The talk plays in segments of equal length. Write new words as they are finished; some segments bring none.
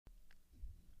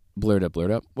Blurred Up, Blurred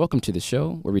Up. Welcome to the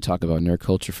show where we talk about nerd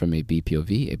culture from a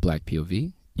BPOV, a Black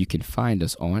POV. You can find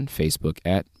us on Facebook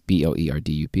at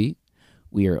BLERDUP.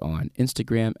 We are on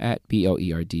Instagram at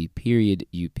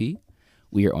BLERD_UP.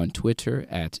 We are on Twitter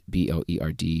at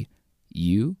BLERDU.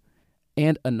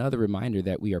 And another reminder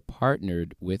that we are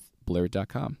partnered with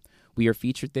Blurred.com. We are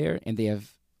featured there, and they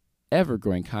have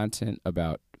ever-growing content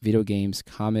about video games,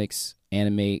 comics,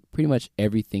 anime, pretty much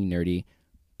everything nerdy,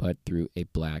 but through a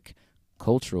Black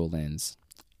cultural lens.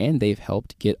 And they've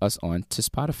helped get us on to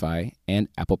Spotify and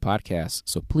Apple Podcasts.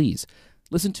 So please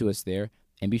listen to us there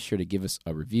and be sure to give us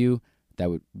a review.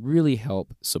 That would really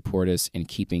help support us in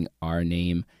keeping our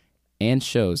name and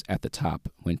shows at the top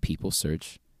when people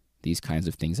search these kinds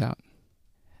of things out.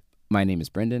 My name is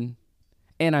Brendan,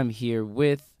 and I'm here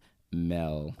with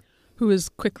Mel, who is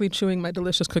quickly chewing my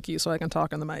delicious cookie so I can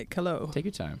talk on the mic. Hello. Take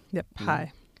your time. Yep.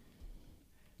 Hi.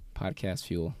 Podcast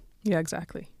fuel. Yeah,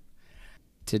 exactly.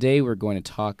 Today we're going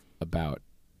to talk about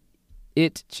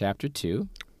It Chapter 2.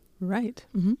 Right.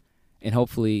 Mm-hmm. And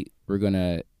hopefully we're going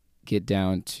to get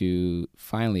down to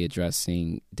finally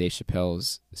addressing Dave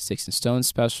Chappelle's Sticks and Stones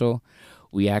special.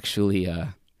 We actually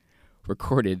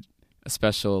recorded a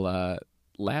special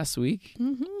last week,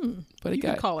 but you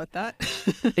can call it that.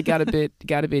 it got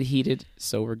a bit heated,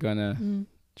 so we're gonna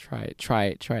try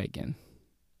again.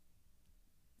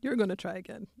 You're going to try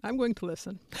again. I'm going to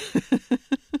listen.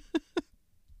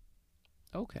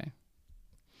 Okay.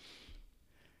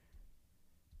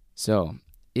 So,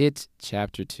 It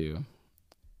Chapter 2.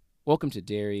 Welcome to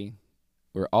Derry,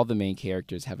 where all the main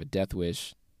characters have a death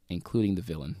wish, including the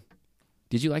villain.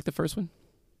 Did you like the first one?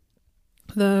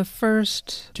 The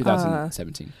first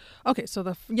 2017. Okay, so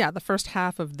the first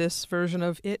half of this version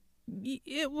of it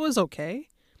was okay.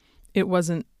 It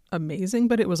wasn't amazing,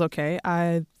 but it was okay.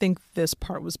 I think this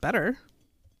part was better.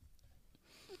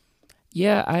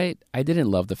 Yeah, I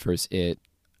didn't love the first It.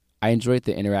 I enjoyed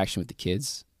the interaction with the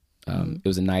kids. It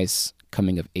was a nice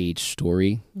coming-of-age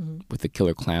story with the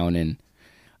killer clown and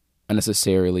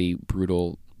unnecessarily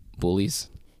brutal bullies.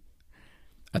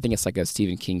 I think it's like a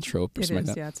Stephen King trope or something like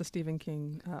that. Yeah, it's a Stephen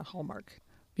King hallmark.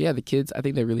 Yeah, the kids, I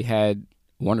think they really had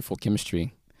wonderful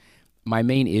chemistry. My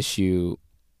main issue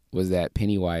was that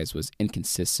Pennywise was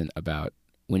inconsistent about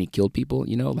when he killed people,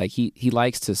 you know? Like, he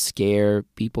likes to scare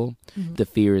people. The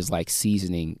fear is like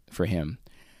seasoning for him.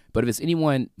 But if it's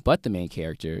anyone but the main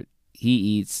character, he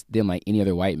eats them like any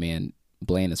other white man,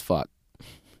 bland as fuck.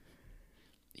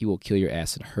 He will kill your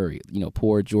ass in a hurry. You know,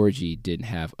 poor Georgie didn't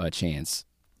have a chance.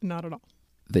 Not at all.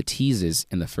 The teases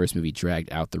in the first movie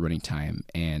dragged out the running time,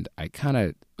 and I kind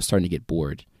of was starting to get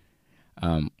bored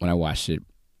when I watched it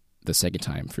the second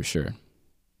time, for sure.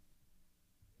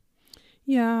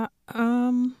 Yeah,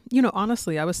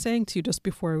 honestly, I was saying to you just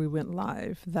before we went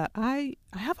live that I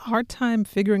have a hard time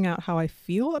figuring out how I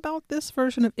feel about this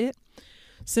version of It,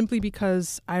 simply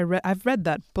because I've read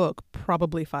that book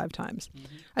probably 5 times.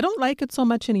 I don't like it so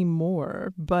much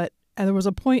anymore, but there was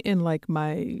a point in like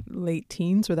my late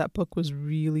teens where that book was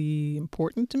really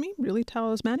important to me, really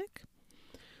talismanic.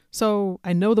 So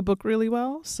I know the book really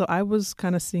well, so I was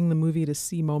kind of seeing the movie to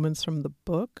see moments from the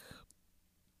book.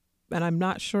 And I'm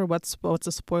not sure what's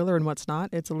a spoiler and what's not.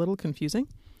 It's a little confusing.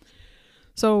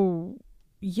 So,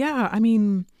 yeah, I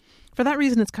mean, for that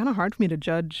reason, it's kind of hard for me to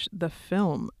judge the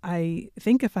film. I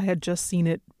think if I had just seen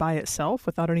it by itself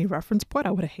without any reference point,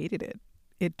 I would have hated it.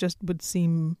 It just would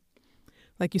seem,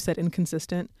 like you said,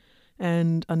 inconsistent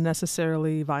and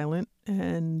unnecessarily violent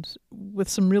and with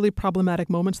some really problematic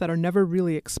moments that are never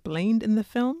really explained in the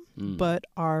film, but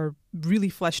are really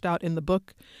fleshed out in the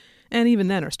book. And even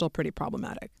then are still pretty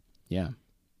problematic. Yeah.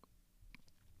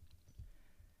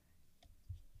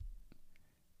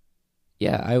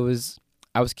 Yeah, I was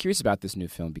curious about this new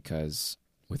film because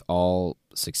with all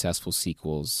successful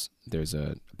sequels, there's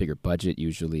a bigger budget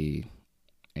usually,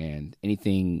 and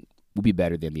anything will be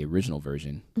better than the original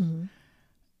version.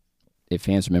 If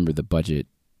fans remember, the budget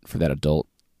for that adult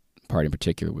part in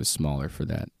particular was smaller for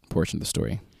that portion of the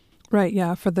story. Right,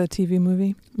 yeah, for the TV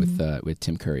movie. With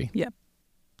Tim Curry. Yep.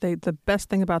 The best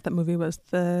thing about that movie was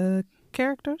the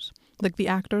characters, like the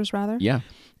actors, rather. Yeah.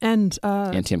 And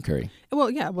Tim Curry.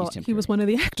 Well, yeah. Well, he was one of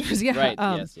the actors. Yeah. Right.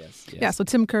 Yes. Yeah. So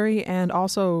Tim Curry, and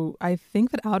also I think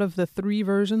that out of the 3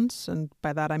 versions, and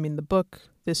by that I mean the book,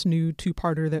 this new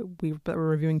 2-parter that we're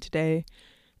reviewing today,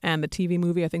 and the TV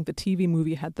movie, I think the TV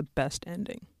movie had the best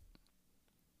ending.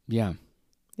 Yeah.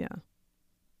 Yeah.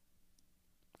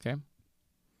 Okay.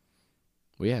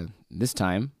 Well, yeah. This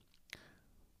time,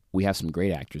 we have some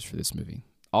great actors for this movie.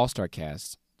 All-star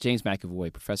cast: James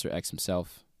McAvoy, Professor X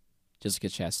himself, Jessica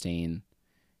Chastain,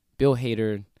 Bill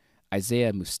Hader,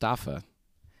 Isaiah Mustafa.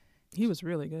 He was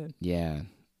really good. Yeah.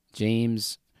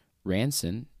 James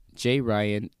Ranson, Jay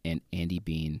Ryan, and Andy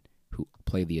Bean, who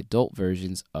play the adult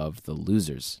versions of the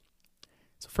losers.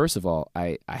 So first of all,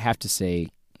 I have to say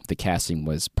the casting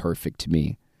was perfect to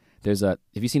me. Have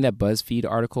you seen that BuzzFeed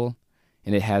article?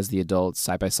 And it has the adults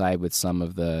side by side with some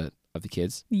of the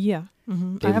kids. Yeah.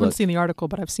 Mm-hmm. I haven't seen the article,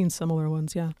 but I've seen similar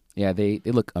ones, yeah. Yeah, they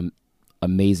look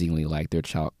amazingly like their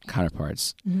child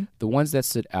counterparts. Mm-hmm. The ones that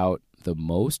stood out the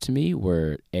most to me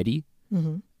were Eddie,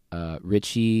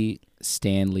 Richie,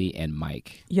 Stanley, and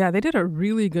Mike. Yeah, they did a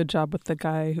really good job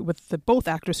with both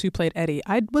actors who played Eddie.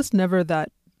 I was never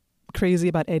that crazy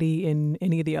about Eddie in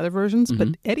any of the other versions, but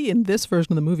Eddie in this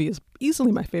version of the movie is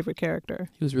easily my favorite character.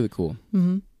 He was really cool.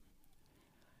 Mm-hmm.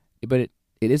 But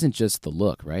it isn't just the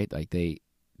look, right? Like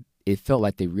it felt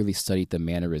like they really studied the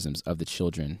mannerisms of the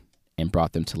children and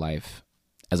brought them to life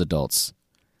as adults.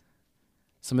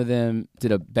 Some of them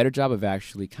did a better job of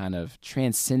actually kind of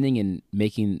transcending and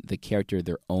making the character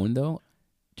their own, though.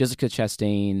 Jessica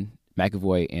Chastain,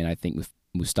 McAvoy, and I think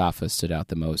Mustafa stood out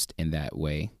the most in that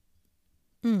way.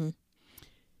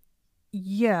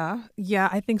 Yeah,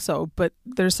 I think so. But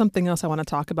there's something else I want to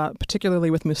talk about,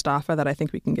 particularly with Mustafa, that I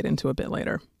think we can get into a bit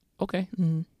later. Okay.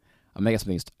 I got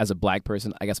something, as a black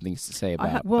person, I got something to say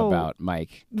about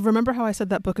Mike. Remember how I said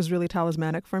that book is really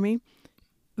talismanic for me?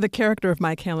 The character of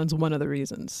Mike Hanlon's one of the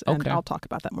reasons, and I'll talk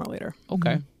about that more later.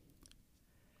 Okay.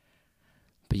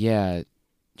 But yeah,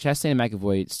 Chastain and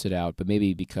McAvoy stood out, but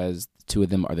maybe because the two of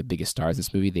them are the biggest stars in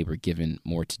this movie, they were given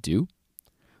more to do.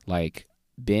 Like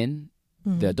Ben,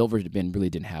 the adult version of Ben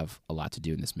really didn't have a lot to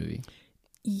do in this movie.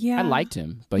 Yeah. I liked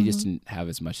him, but he just didn't have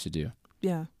as much to do.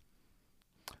 Yeah.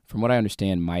 From what I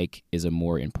understand, Mike is a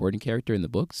more important character in the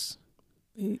books.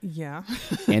 Yeah,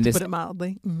 and to put it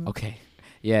mildly. Okay.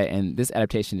 Yeah, and this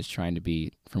adaptation is trying to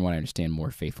be, from what I understand,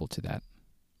 more faithful to that.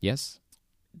 Yes?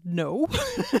 No.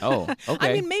 Oh, okay.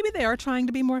 I mean, maybe they are trying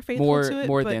to be more faithful to it.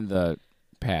 More than the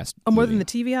past. More than the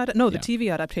TV the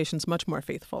TV adaptation's much more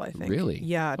faithful, I think. Really?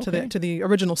 Yeah, to the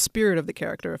original spirit of the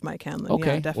character of Mike Hanlon.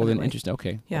 Okay. Yeah, definitely. Well, then interesting.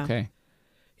 Okay. Yeah. Okay.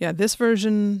 Yeah, this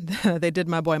version, they did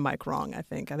my boy Mike wrong, I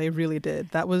think. They really did.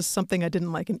 That was something I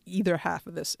didn't like in either half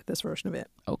of this version of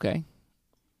it. Okay.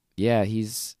 Yeah,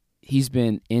 he's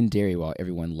been in Derry while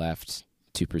everyone left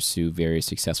to pursue very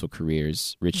successful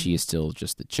careers. Richie is still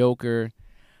just the Joker,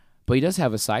 but he does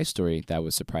have a side story that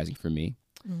was surprising for me.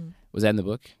 Was that in the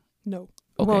book? No.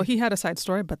 Okay. Well, he had a side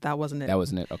story, but that wasn't it. That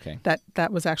wasn't it? Okay.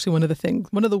 That was actually one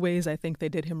of the ways I think they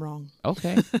did him wrong.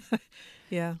 Okay.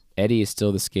 Yeah. Eddie is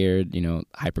still the scared,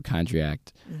 hypochondriac.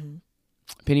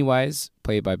 Pennywise,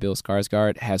 played by Bill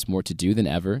Skarsgård, has more to do than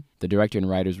ever. The director and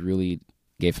writers really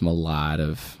gave him a lot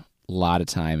of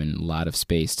time and a lot of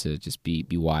space to just be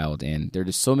wild. And there are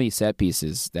just so many set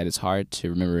pieces that it's hard to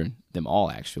remember them all,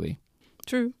 actually.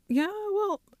 True. Yeah,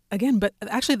 well, again, but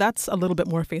actually that's a little bit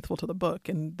more faithful to the book,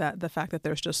 and that the fact that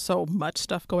there's just so much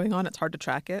stuff going on, it's hard to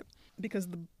track it, because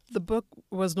the book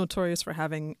was notorious for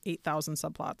having 8,000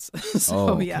 subplots.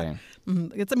 So yeah,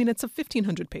 it's a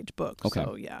 1,500-page book. Okay.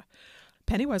 So yeah,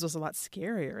 Pennywise was a lot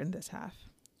scarier in this half.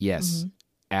 Yes,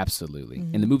 absolutely.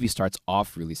 And the movie starts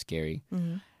off really scary.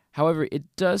 However, it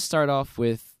does start off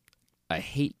with a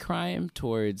hate crime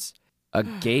towards a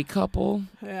gay couple.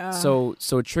 Yeah. So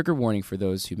a trigger warning for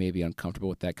those who may be uncomfortable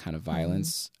with that kind of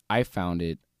violence. I found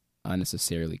it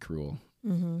unnecessarily cruel.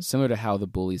 Similar to how the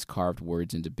bullies carved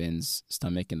words into Ben's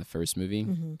stomach in the first movie.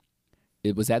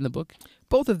 Was that in the book?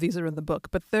 Both of these are in the book,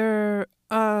 but they're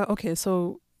okay.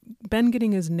 So Ben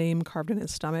getting his name carved in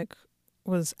his stomach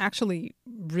was actually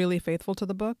really faithful to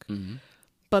the book.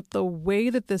 But the way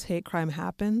that this hate crime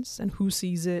happens and who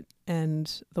sees it,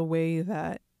 and the way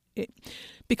that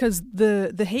because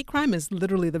the hate crime is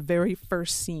literally the very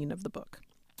first scene of the book.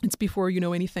 It's before you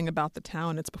know anything about the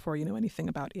town. It's before you know anything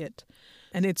about it.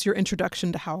 And it's your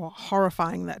introduction to how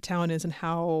horrifying that town is and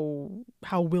how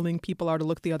willing people are to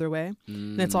look the other way.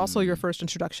 And it's also your first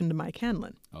introduction to Mike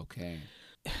Hanlon. Okay.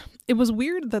 It was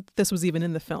weird that this was even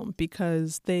in the film,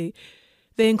 because they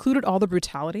included all the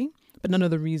brutality, but none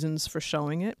of the reasons for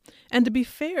showing it. And to be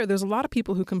fair, there's a lot of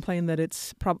people who complain that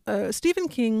it's Stephen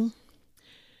King,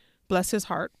 bless his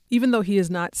heart, even though he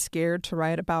is not scared to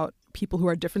write about people who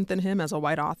are different than him as a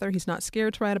white author. He's not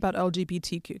scared to write about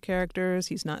LGBTQ characters.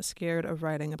 He's not scared of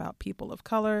writing about people of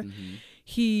color.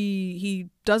 He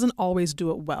doesn't always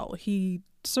do it well. He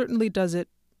certainly does it,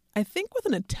 I think, with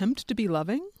an attempt to be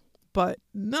loving, but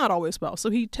not always well. So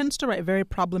he tends to write very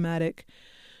problematic,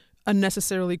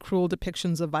 unnecessarily cruel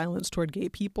depictions of violence toward gay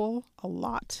people a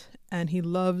lot. And he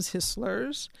loves his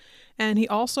slurs. And he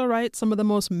also writes some of the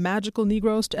most magical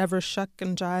Negroes to ever shuck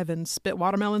and jive and spit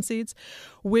watermelon seeds,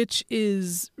 which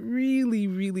is really,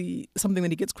 really something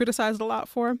that he gets criticized a lot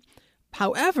for.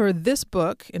 However, this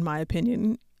book, in my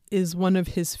opinion, is one of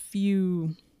his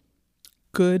few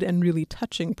good and really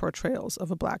touching portrayals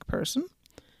of a Black person,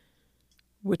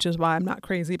 which is why I'm not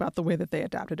crazy about the way that they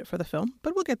adapted it for the film.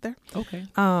 But we'll get there. Okay.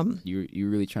 You're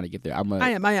really trying to get there. I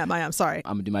am. Sorry.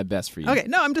 I'm gonna do my best for you. Okay.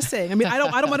 No, I'm just saying. I mean, I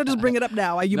don't want to just bring it up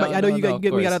now. I know we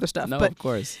got other stuff. No, but of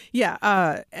course.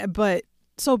 Yeah. But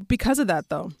so because of that,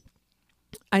 though,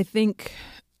 I think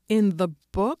in the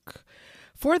book,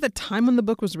 for the time when the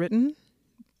book was written,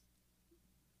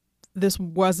 this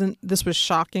was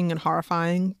shocking and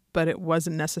horrifying, but it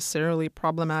wasn't necessarily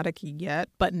problematic yet.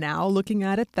 But now looking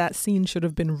at it, that scene should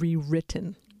have been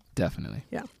rewritten. Definitely.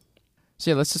 Yeah.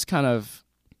 So yeah, let's just kind of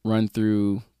run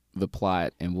through the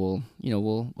plot, and we'll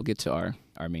get to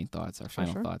our main thoughts, our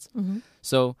final thoughts. Mm-hmm.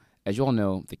 So as you all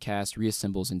know, the cast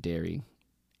reassembles in Derry,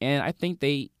 and I think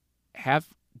they have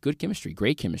good chemistry,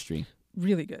 great chemistry.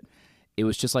 Really good. It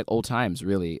was just like old times,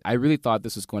 really. I really thought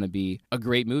this was going to be a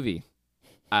great movie.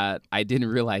 I didn't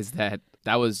realize that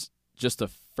was just the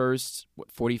first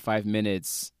 45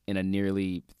 minutes in a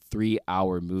nearly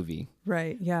 3-hour movie.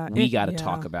 Right, yeah. We got to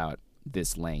talk about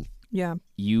this length. Yeah.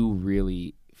 You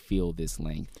really feel this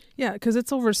length. Yeah, because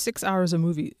it's over 6 hours a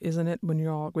movie, isn't it, when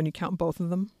you count both of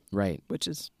them? Right. Which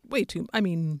is way too, I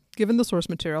mean, given the source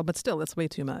material, but still, it's way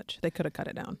too much. They could have cut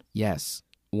it down. Yes.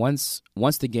 Once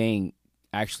the gang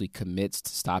actually commits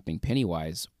to stopping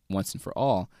Pennywise once and for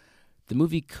all, the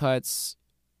movie cuts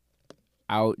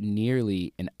out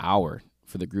nearly an hour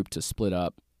for the group to split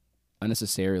up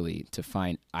unnecessarily to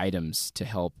find items to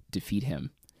help defeat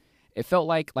him. It felt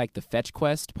like the fetch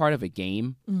quest part of a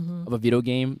game, of a video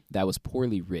game that was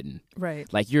poorly written. Right.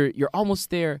 Like you're almost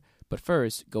there, but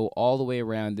first go all the way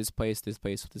around this place,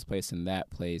 and that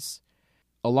place.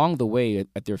 Along the way,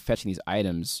 that they're fetching these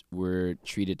items, we're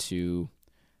treated to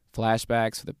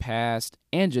flashbacks of the past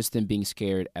and just them being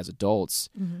scared as adults.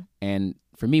 Mm-hmm. And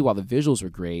for me, while the visuals were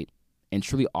great and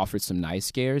truly offered some nice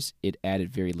scares, it added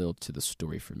very little to the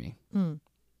story for me. Mm.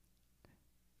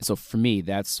 So for me,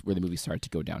 that's where the movie started to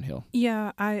go downhill.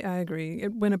 Yeah, I agree.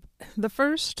 The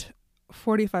first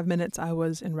 45 minutes, I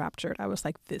was enraptured. I was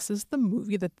like, this is the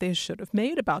movie that they should have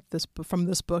made about this from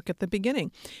this book at the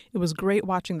beginning. It was great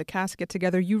watching the cast get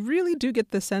together. You really do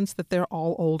get the sense that they're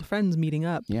all old friends meeting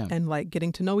up and like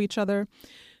getting to know each other.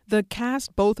 The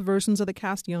cast, both versions of the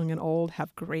cast, young and old,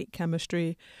 have great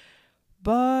chemistry.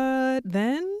 But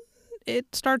then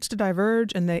it starts to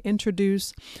diverge and they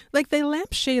introduce, like they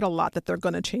lampshade a lot that they're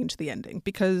going to change the ending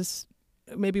because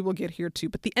maybe we'll get here too,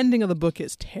 but the ending of the book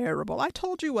is terrible. I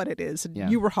told you what it is. And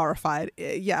you were horrified.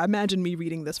 Yeah, imagine me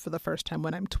reading this for the first time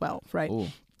when I'm 12, right? Ooh.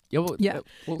 Yeah,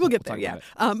 we'll get there. Yeah,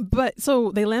 but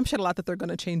so they lampshade a lot that they're going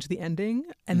to change the ending,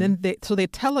 and then they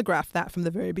telegraph that from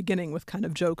the very beginning with kind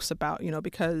of jokes about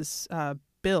because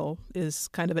Bill is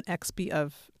kind of an ex-B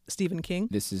of Stephen King.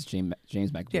 This is James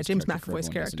McAvoy's James McAvoy's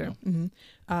character.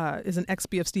 Is an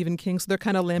ex-B of Stephen King. So they're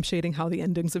kind of lampshading how the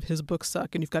endings of his books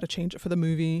suck and you've got to change it for the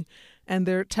movie. And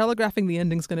they're telegraphing the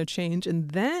ending's going to change.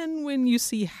 And then when you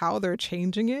see how they're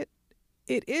changing it,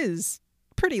 it is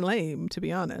pretty lame, to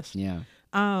be honest. Yeah.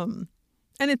 And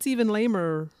it's even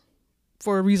lamer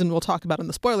for a reason we'll talk about in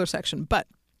the spoiler section. But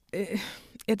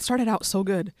it started out so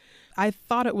good. I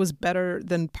thought it was better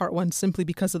than part one simply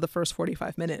because of the first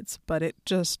 45 minutes, but it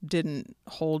just didn't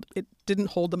hold. It didn't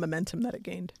hold the momentum that it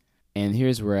gained. And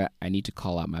here's where I need to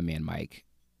call out my man Mike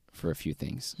for a few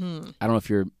things. I don't know if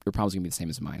your problem's gonna be the same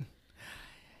as mine.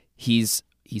 He's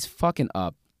fucking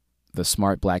up the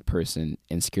smart Black person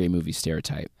in scary movie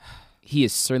stereotype. He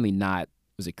is certainly not.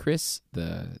 Was it Chris,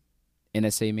 the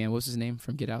NSA man? What was his name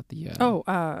from Get Out?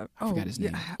 I forgot his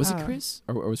name. Was it Chris?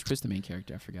 Or was Chris the main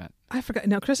character? I forgot.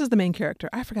 No, Chris is the main character.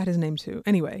 I forgot his name too.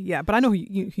 Anyway, yeah, but I know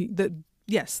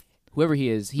yes. Whoever he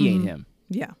is, he ain't him.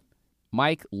 Yeah.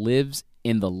 Mike lives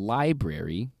in the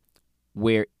library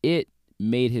where it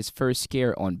made his first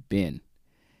scare on Ben.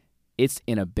 It's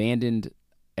an abandoned,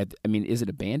 is it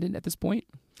abandoned at this point?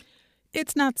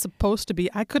 It's not supposed to be.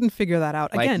 I couldn't figure that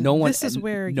out. Like Again, this is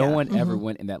where no one ever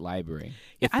went in that library.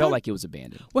 It felt like it was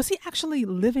abandoned. Was he actually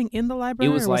living in the library,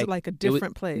 or was it like a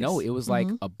different place? No, it was like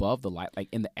above the like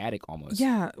in the attic almost.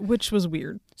 Yeah, which was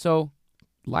weird. So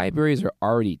libraries are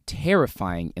already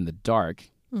terrifying in the dark,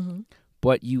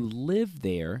 but you live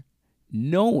there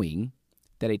knowing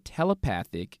that a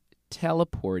telepathic,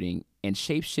 teleporting, and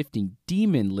shape-shifting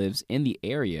demon lives in the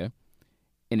area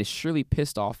and is surely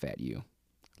pissed off at you.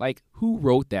 Like, who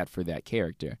wrote that for that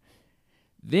character?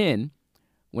 Then,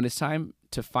 when it's time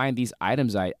to find these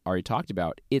items I already talked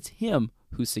about, it's him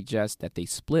who suggests that they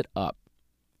split up.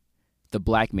 The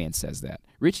Black man says that.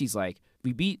 Richie's like,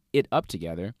 we beat it up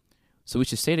together, so we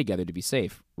should stay together to be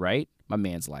safe, right? My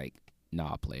man's like,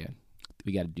 nah, player.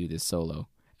 we got to do this solo.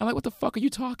 I'm like, what the fuck are you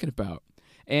talking about?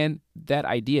 And that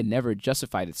idea never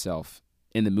justified itself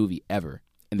in the movie ever.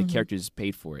 And the characters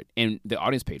paid for it. And the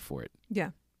audience paid for it. Yeah.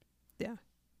 Yeah.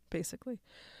 Basically.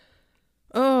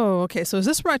 Oh, okay. So is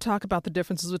this where I talk about the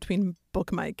differences between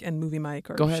book Mike and movie Mike?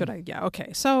 Or Go ahead. should I? Yeah.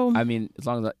 Okay. So I mean, as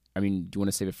long as do you want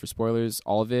to save it for spoilers,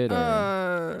 all of it,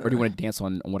 or do you want to dance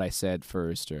on what I said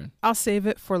first? Or I'll save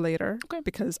it for later. Okay.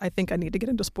 Because I think I need to get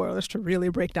into spoilers to really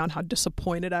break down how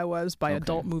disappointed I was by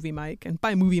adult movie Mike and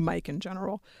by movie Mike in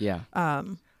general. Yeah.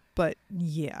 But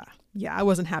yeah, I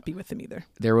wasn't happy with him either.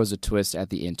 There was a twist at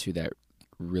the end too that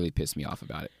really pissed me off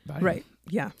about it. Right.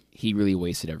 Yeah. He really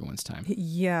wasted everyone's time.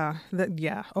 Yeah.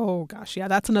 Yeah. Oh gosh. Yeah.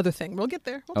 That's another thing. We'll get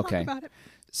there. We'll talk about it.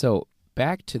 So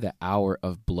back to the hour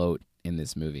of bloat in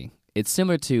this movie. It's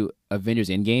similar to Avengers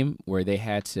Endgame, where they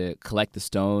had to collect the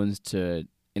stones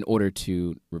in order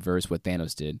to reverse what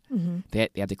Thanos did. Mm-hmm. They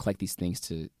had to collect these things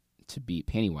to beat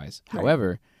Pennywise. Right.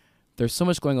 However, there's so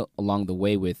much going along the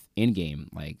way with Endgame,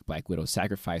 like Black Widow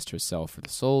sacrificed herself for the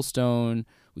Soul Stone.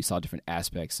 We saw different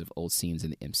aspects of old scenes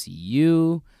in the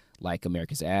MCU, like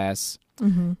America's Ass.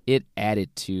 Mm-hmm. It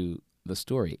added to the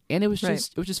story, and it was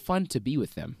just fun to be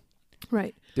with them.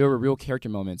 Right. There were real character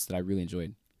moments that I really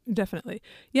enjoyed. Definitely.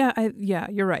 Yeah.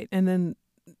 You're right. And then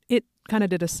it kind of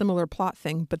did a similar plot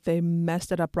thing, but they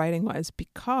messed it up writing wise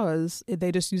because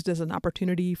they just used it as an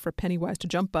opportunity for Pennywise to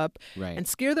jump up and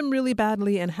scare them really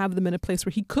badly and have them in a place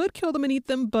where he could kill them and eat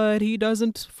them, but he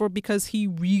doesn't because he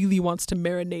really wants to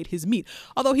marinate his meat.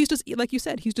 Although he's just, like you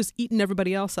said, he's just eating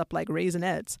everybody else up like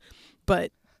Raisinets.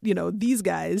 But these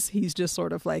guys, he's just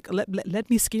sort of like, let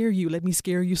me scare you. Let me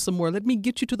scare you some more. Let me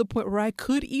get you to the point where I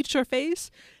could eat your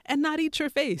face and not eat your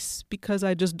face because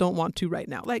I just don't want to right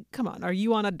now. Like, come on. Are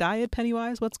you on a diet,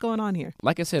 Pennywise? What's going on here?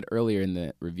 Like I said earlier in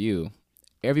the review,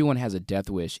 everyone has a death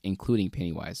wish, including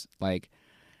Pennywise. Like,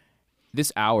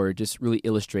 this hour just really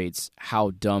illustrates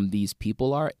how dumb these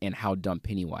people are and how dumb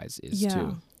Pennywise is,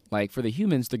 too. Like, for the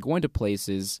humans, they're going to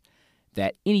places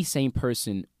that any sane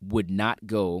person would not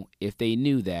go if they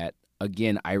knew that,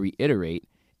 again, I reiterate,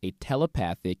 a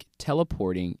telepathic,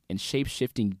 teleporting, and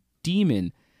shape-shifting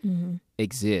demon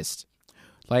exists.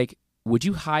 Like, would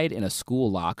you hide in a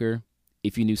school locker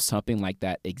if you knew something like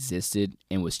that existed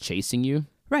and was chasing you?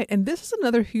 Right, and this is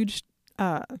another huge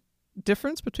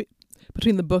difference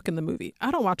between the book and the movie.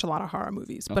 I don't watch a lot of horror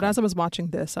movies, but as I was watching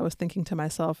this, I was thinking to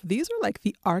myself, these are like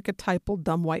the archetypal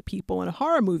dumb white people in a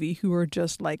horror movie who are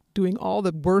just like doing all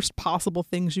the worst possible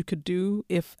things you could do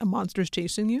if a monster's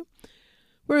chasing you.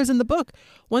 Whereas in the book,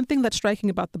 one thing that's striking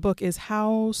about the book is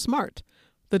how smart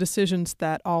the decisions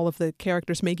that all of the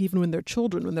characters make, even when they're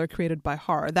children, when they're created by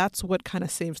horror. That's what kind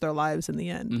of saves their lives in the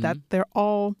end. That they're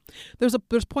all there's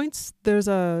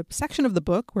a section of the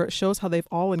book where it shows how they've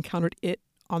all encountered it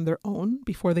on their own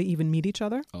before they even meet each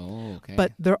other. Oh, okay.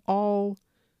 But they're all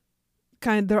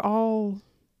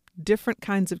different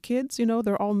kinds of kids,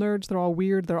 they're all nerds, they're all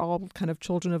weird, they're all kind of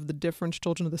children of the difference,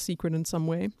 children of the secret in some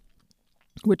way,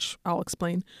 which I'll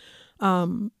explain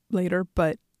later,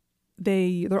 but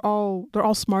they're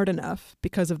all smart enough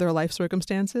because of their life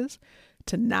circumstances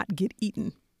to not get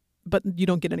eaten. But you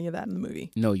don't get any of that in the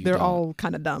movie. No, they're all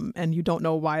kind of dumb and you don't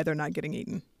know why they're not getting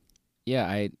eaten.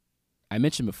 Yeah, I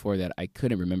mentioned before that I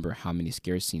couldn't remember how many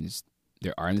scare scenes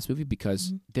there are in this movie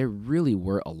because there really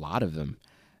were a lot of them.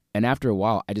 And after a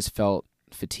while, I just felt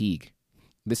fatigue.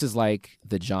 This is like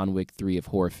the John Wick 3 of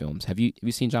horror films. Have you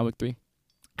seen John Wick 3?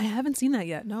 I haven't seen that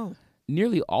yet, no.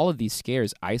 Nearly all of these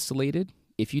scares isolated.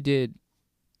 If you did,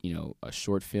 a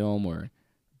short film or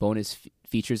bonus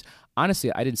features.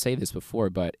 Honestly, I didn't say this before,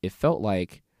 but it felt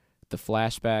like the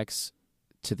flashbacks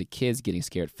to the kids getting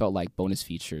scared felt like bonus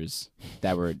features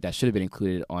that should have been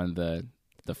included on the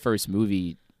first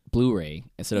movie Blu-ray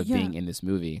instead of being in this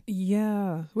movie.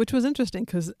 Yeah, which was interesting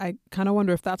because I kind of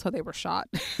wonder if that's how they were shot.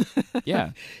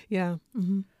 Yeah. Yeah.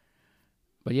 Mm-hmm.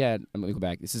 But yeah, I'm gonna go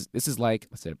back. This is like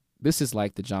I said. This is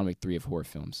like the John Wick 3 of horror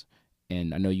films,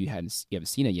 and I know you haven't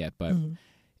seen it yet, but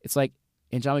it's like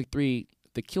in John Wick 3,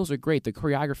 the kills are great, the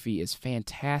choreography is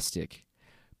fantastic,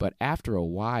 but after a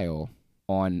while,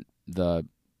 on the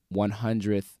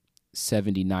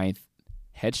 179th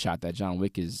headshot that John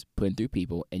Wick is putting through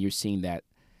people, and you're seeing that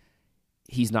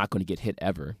he's not going to get hit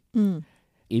ever.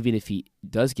 Even if he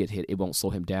does get hit, it won't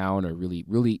slow him down or really,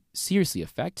 really seriously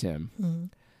affect him.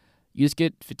 You just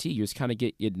get fatigued. You just kind of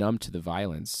get numb to the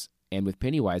violence. And with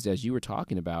Pennywise, as you were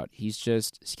talking about, he's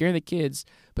just scaring the kids.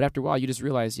 But after a while, you just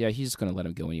realize, yeah, he's just going to let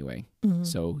him go anyway.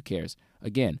 So who cares?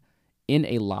 Again, in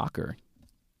a locker,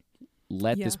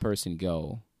 let this person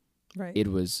go. Right.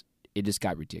 It just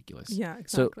got ridiculous. Yeah,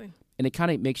 exactly. So, and it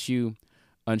kind of makes you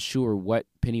unsure what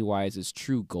Pennywise's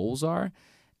true goals are.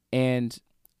 And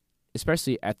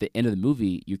especially at the end of the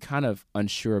movie, you're kind of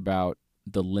unsure about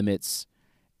the limits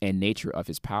and nature of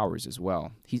his powers as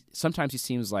well. Sometimes he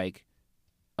seems like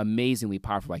amazingly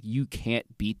powerful. Like, you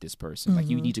can't beat this person. Like,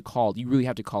 you really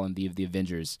have to call in the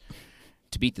Avengers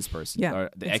to beat this person, or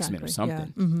the X-Men or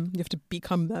something. Yeah. You have to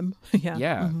become them. Yeah.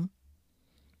 Yeah.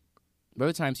 But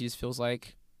other times he just feels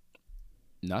like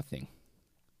nothing.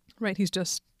 Right. He's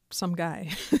just some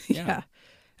guy. Yeah.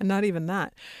 And not even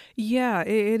that. Yeah,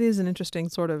 it is an interesting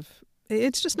sort of,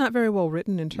 it's just not very well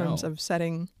written in terms of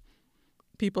setting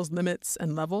people's limits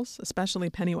and levels,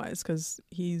 especially Pennywise, because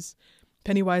he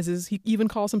even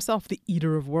calls himself the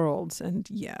Eater of Worlds. And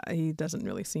yeah, he doesn't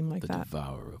really seem like that. The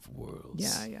Devourer of Worlds.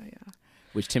 Yeah.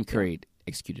 Which Tim Curry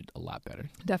executed a lot better.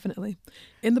 Definitely.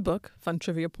 In the book, fun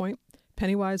trivia point,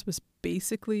 Pennywise was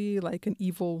basically like an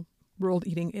evil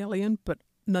world-eating alien, but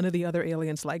none of the other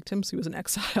aliens liked him, so he was in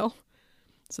exile.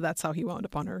 So that's how he wound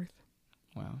up on Earth.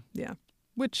 Wow. Yeah.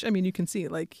 Which, I mean, you can see,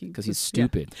 like, because he's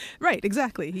stupid. Yeah. Right,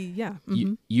 exactly.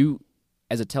 You,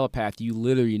 as a telepath, you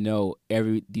literally know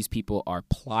these people are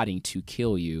plotting to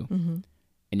kill you, and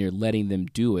you're letting them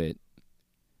do it,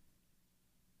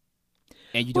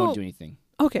 and you don't do anything.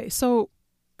 Okay, so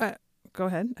go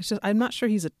ahead. I'm not sure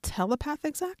he's a telepath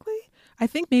exactly. I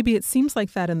think maybe it seems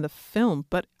like that in the film,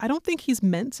 but I don't think he's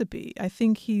meant to be. I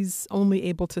think he's only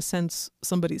able to sense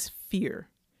somebody's fear.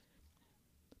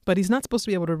 But he's not supposed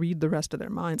to be able to read the rest of their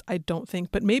minds, I don't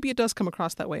think. But maybe it does come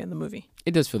across that way in the movie.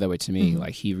 It does feel that way to me.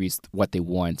 Like, he reads what they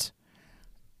want.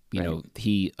 You know,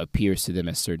 he appears to them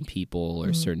as certain people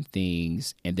or certain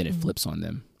things, and then it flips on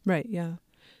them. Right, yeah.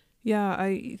 Yeah,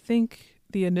 I think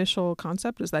the initial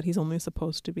concept is that he's only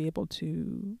supposed to be able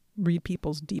to read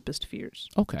people's deepest fears.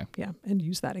 Okay. Yeah, and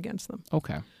use that against them.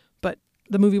 Okay. But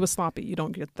the movie was sloppy. You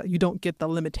don't get the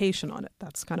limitation on it.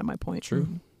 That's kind of my point.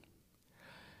 True.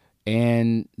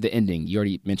 And the ending, you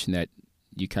already mentioned that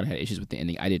you kind of had issues with the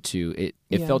ending. I did too.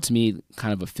 It felt to me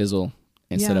kind of a fizzle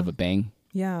instead of a bang.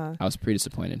 Yeah. I was pretty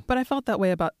disappointed. But I felt that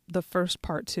way about the first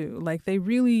part too. Like, they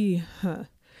really,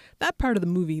 that part of the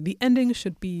movie, the ending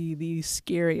should be the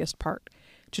scariest part.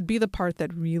 It should be the part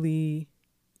that really,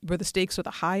 where the stakes are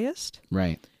the highest.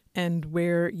 Right. And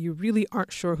where you really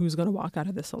aren't sure who's going to walk out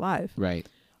of this alive. Right.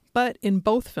 But in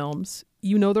both films,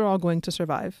 you know they're all going to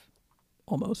survive.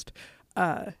 Almost.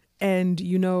 And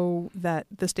you know that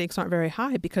the stakes aren't very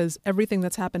high because everything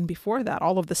that's happened before that,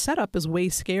 all of the setup is way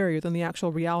scarier than the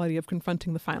actual reality of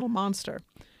confronting the final monster.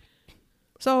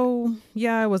 So,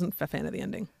 yeah, I wasn't a fan of the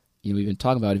ending. You know, we've been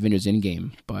talking about Avengers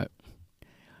Endgame, but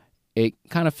it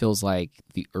kind of feels like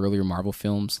the earlier Marvel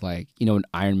films, like, you know, in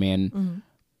Iron Man, in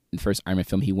the first Iron Man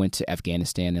film, he went to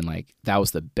Afghanistan and, like, that was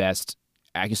the best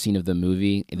action scene of the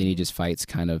movie, and then he just fights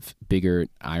kind of bigger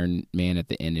Iron Man at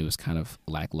the end. It was kind of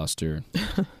lackluster.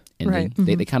 Right.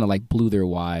 They kind of like blew their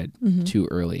wad too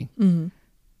early.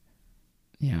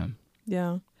 Yeah.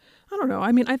 Yeah. I don't know.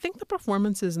 I mean, I think the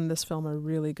performances in this film are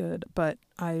really good, but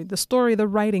the story, the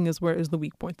writing is the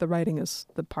weak point. The writing is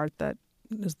the part that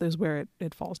is where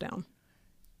it falls down.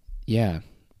 Yeah.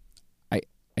 I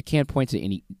can't point to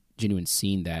any genuine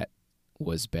scene that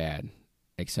was bad,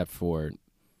 except for,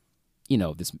 you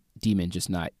know, this demon just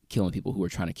not killing people who were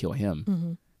trying to kill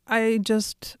him.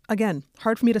 Again,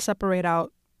 hard for me to separate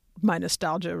out my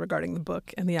nostalgia regarding the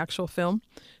book and the actual film.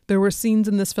 There were scenes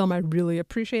in this film I really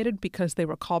appreciated because they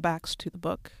were callbacks to the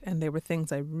book and they were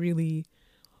things I really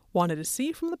wanted to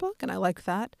see from the book, and I liked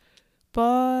that.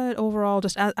 But overall,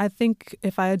 I think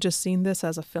if I had just seen this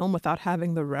as a film without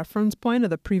having the reference point of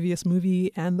the previous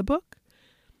movie and the book,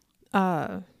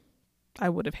 I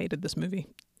would have hated this movie.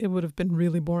 It would have been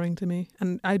really boring to me.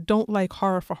 And I don't like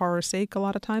horror for horror's sake a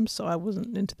lot of times, so I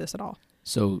wasn't into this at all.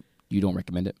 So you don't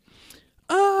recommend it?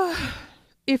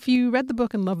 If you read the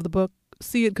book and love the book,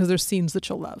 see it because there's scenes that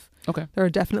you'll love. Okay. There are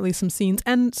definitely some scenes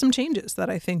and some changes that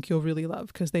I think you'll really love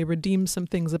because they redeem some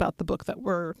things about the book that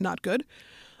were not good.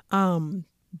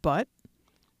 But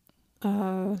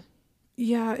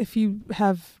if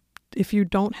you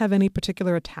don't have any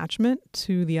particular attachment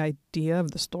to the idea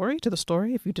of the story,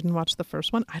 if you didn't watch the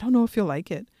first one, I don't know if you'll like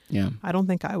it. Yeah. I don't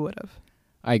think I would have.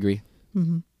 I agree.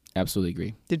 Absolutely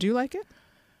agree. Did you like it?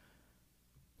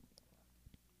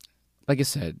 Like I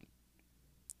said,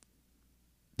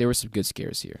 there were some good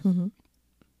scares here.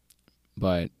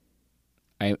 But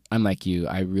I'm like you.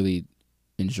 I really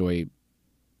enjoy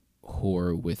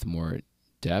horror with more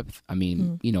depth. I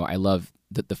mean, you know, I love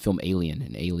the film Alien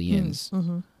and Aliens.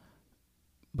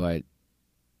 But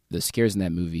the scares in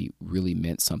that movie really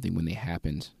meant something when they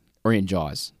happened. Or in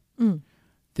Jaws.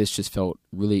 This just felt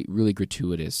really, really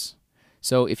gratuitous.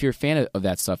 So if you're a fan of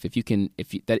that stuff, if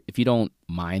you don't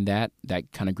mind that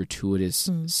kind of gratuitous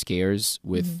scares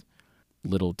with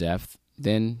little depth,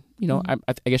 then I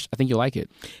think you'll like it.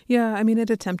 Yeah, I mean, it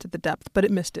attempted the depth, but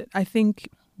it missed it. I think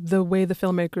the way the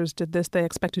filmmakers did this, they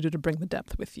expected you to bring the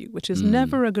depth with you, which is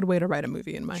never a good way to write a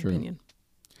movie, in my opinion.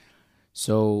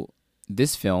 So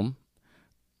this film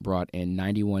brought in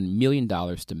 $91 million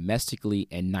domestically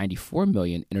and $94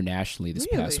 million internationally this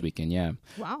past weekend. Yeah.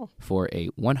 Wow. For a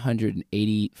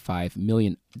 $185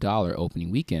 million opening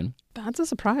weekend. That's a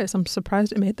surprise. I'm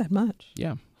surprised it made that much.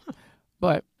 Yeah. Huh.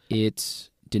 But it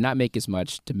did not make as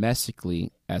much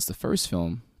domestically as the first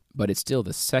film, but it's still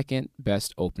the second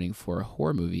best opening for a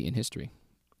horror movie in history,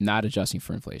 not adjusting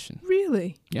for inflation.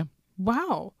 Really? Yeah.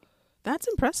 Wow. That's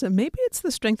impressive. Maybe it's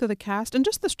the strength of the cast and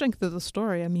just the strength of the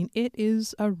story. I mean, it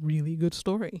is a really good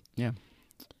story. Yeah.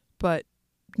 But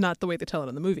not the way they tell it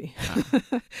in the movie.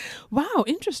 Wow,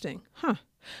 interesting. Huh.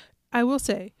 I will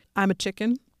say, I'm a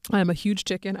chicken. I'm a huge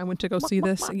chicken. I went to go see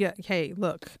this. Yeah. Hey,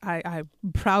 look, I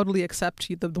proudly accept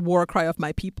the war cry of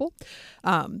my people.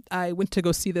 I went to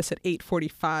go see this at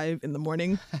 8:45 in the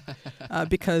morning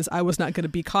because I was not going to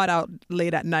be caught out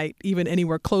late at night, even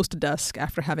anywhere close to dusk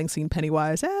after having seen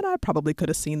Pennywise. And I probably could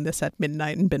have seen this at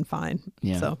midnight and been fine.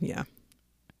 Yeah. So, yeah.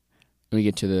 Let me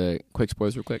get to the quick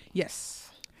spoilers real quick.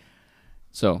 Yes.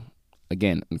 So,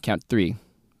 again, on count 3.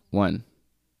 1,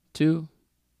 2,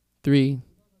 3.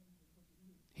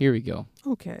 Here we go.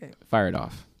 Okay. Fire it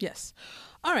off. Yes.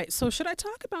 All right. So should I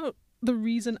talk about the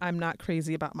reason I'm not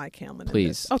crazy about Mike Hanlon?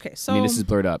 Please. Okay. So I mean, this is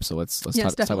blurred up, so let's talk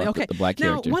about the black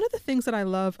character. Now, one of the things that I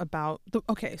love about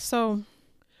so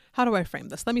how do I frame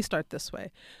this? Let me start this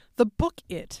way. The book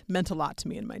It meant a lot to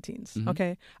me in my teens. Mm-hmm.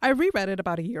 Okay. I reread it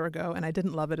about a year ago and I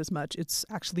didn't love it as much. It's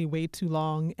actually way too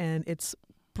long and it's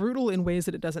brutal in ways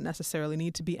that it doesn't necessarily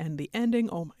need to be. And the ending,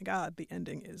 oh my God, the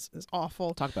ending is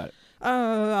awful. Talk about it.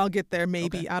 I'll get there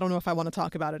maybe. Okay. I don't know if I want to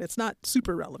talk about it. It's not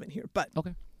super relevant here, but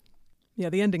okay. Yeah,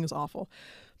 the ending is awful.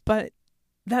 But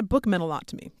that book meant a lot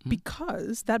to me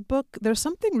because that book, there's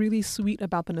something really sweet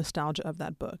about the nostalgia of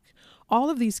that book. All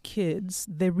of these kids,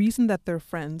 the reason that they're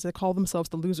friends, they call themselves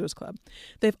the Losers Club.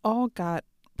 They've all got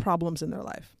problems in their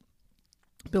life.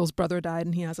 Bill's brother died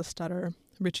and he has a stutter.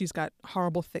 Richie's got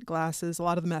horrible thick glasses. A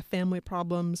lot of them have family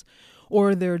problems,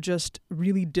 or they're just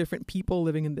really different people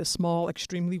living in this small,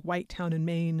 extremely white town in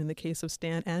Maine in the case of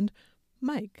Stan and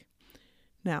Mike.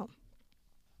 Now,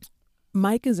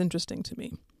 Mike is interesting to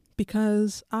me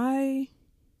because I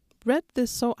read this.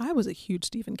 So I was a huge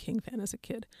Stephen King fan as a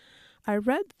kid. I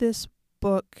read this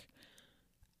book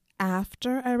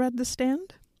after I read The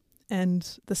Stand.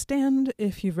 And The Stand,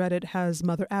 if you've read it, has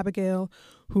Mother Abigail,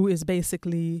 who is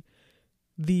basically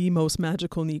the most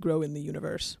magical Negro in the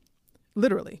universe.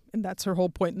 Literally. And that's her whole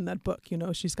point in that book. You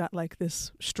know, she's got like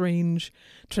this strange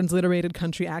transliterated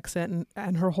country accent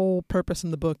and her whole purpose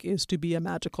in the book is to be a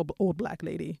magical old black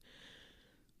lady.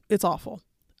 It's awful.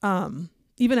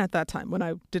 Even at that time when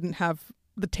I didn't have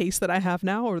the taste that I have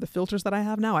now or the filters that I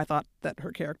have now, I thought that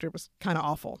her character was kind of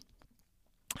awful.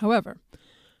 However,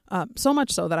 so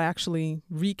much so that I actually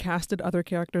recasted other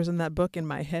characters in that book in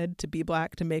my head to be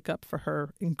black to make up for her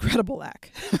incredible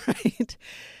lack, right?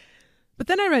 But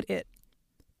then I read It.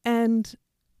 And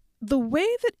the way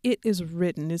that It is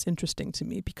written is interesting to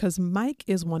me because Mike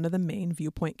is one of the main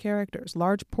viewpoint characters.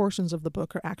 Large portions of the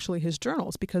book are actually his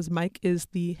journals because Mike is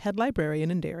the head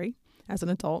librarian in Derry as an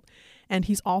adult, and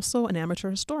he's also an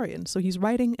amateur historian. So he's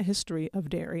writing a history of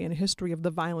Derry and a history of the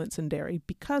violence in Derry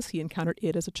because he encountered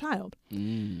it as a child.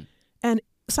 And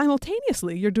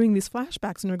simultaneously, you're doing these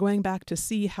flashbacks and you're going back to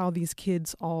see how these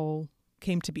kids all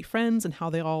came to be friends and how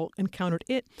they all encountered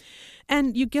it.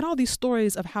 And you get all these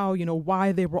stories of how, you know,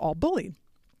 why they were all bullied.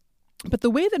 But the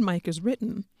way that Mike is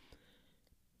written,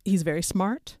 he's very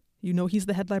smart. You know, he's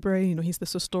the head librarian, you know, he's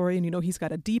this historian, you know, he's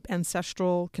got a deep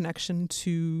ancestral connection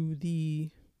to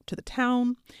the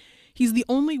town. He's the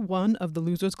only one of the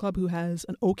Losers Club who has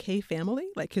an okay family.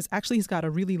 Like he's got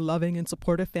a really loving and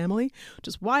supportive family, which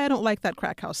is why I don't like that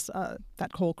crack house,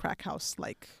 that whole crack house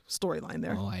like storyline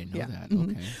there. Oh, I know that.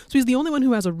 Mm-hmm. Okay. So he's the only one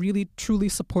who has a really, truly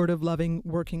supportive, loving,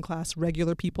 working class,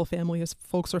 regular people family. His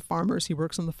folks are farmers. He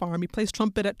works on the farm. He plays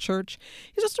trumpet at church.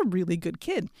 He's just a really good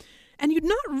kid. And you're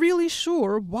not really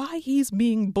sure why he's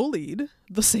being bullied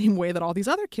the same way that all these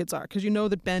other kids are. Because you know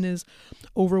that Ben is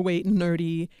overweight and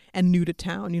nerdy and new to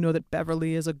town. You know that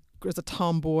Beverly is a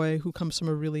tomboy who comes from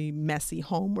a really messy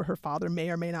home where her father may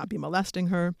or may not be molesting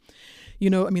her. You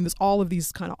know, I mean, there's all of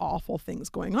these kind of awful things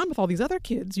going on with all these other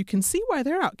kids. You can see why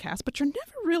they're outcasts, but you're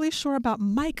never really sure about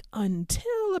Mike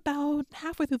until about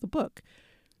halfway through the book.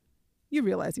 You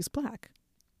realize he's black.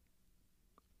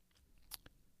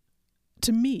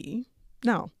 To me,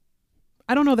 Now,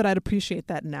 I don't know that I'd appreciate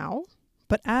that now,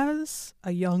 but as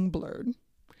a young blurred,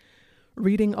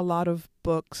 reading a lot of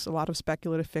books, a lot of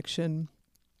speculative fiction,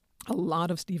 a lot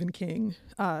of Stephen King,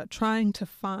 trying to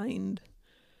find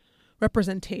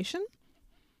representation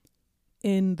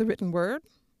in the written word,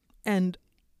 and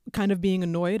kind of being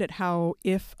annoyed at how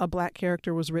if a black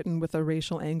character was written with a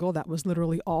racial angle, that was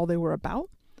literally all they were about.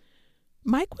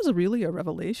 Mike was really a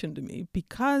revelation to me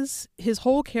because his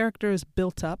whole character is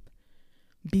built up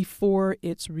before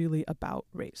it's really about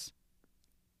race.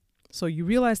 So you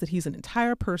realize that he's an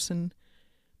entire person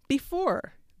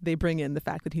before they bring in the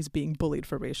fact that he's being bullied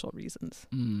for racial reasons,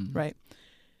 right?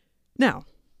 Now,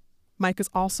 Mike is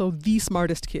also the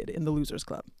smartest kid in the Losers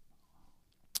Club,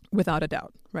 without a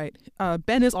doubt, right?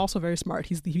 Ben is also very smart.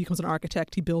 He becomes an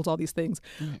architect. He builds all these things.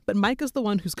 Right. But Mike is the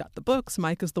one who's got the books.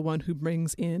 Mike is the one who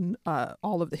brings in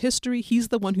all of the history. He's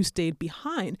the one who stayed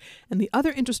behind. And the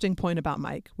other interesting point about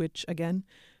Mike, which, again,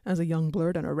 as a young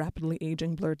blurred and a rapidly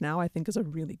aging blurred now, I think is a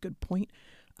really good point.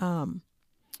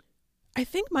 I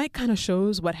think Mike kind of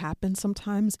shows what happens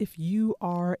sometimes if you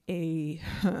are a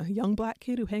young black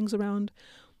kid who hangs around,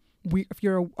 if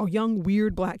you're a young,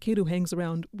 weird black kid who hangs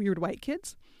around weird white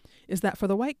kids, is that for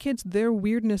the white kids, their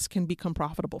weirdness can become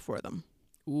profitable for them.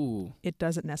 Ooh. It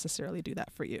doesn't necessarily do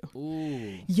that for you.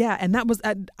 Ooh. Yeah, and that was,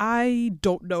 I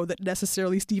don't know that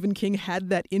necessarily Stephen King had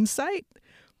that insight,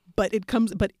 but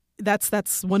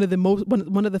that's one of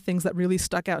the things that really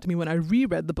stuck out to me when I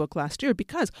reread the book last year,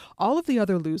 because all of the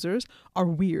other losers are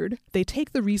weird. They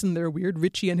take the reason they're weird,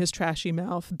 Richie and his trashy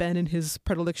mouth, Ben and his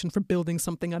predilection for building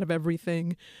something out of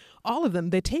everything, all of them,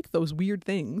 they take those weird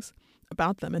things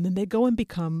about them and then they go and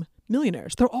become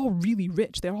millionaires. They're all really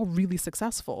rich. They're all really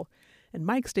successful. And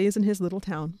Mike stays in his little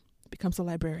town, becomes a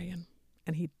librarian,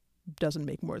 and he doesn't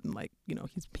make more than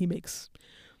he makes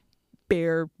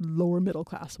bare lower middle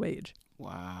class wage.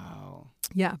 Wow.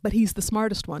 Yeah, but he's the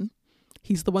smartest one.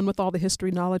 He's the one with all the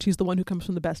history knowledge. He's the one who comes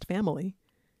from the best family.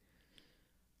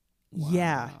 Wow.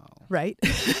 Yeah, right?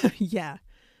 Yeah,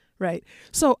 right.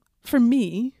 So for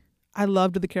me, I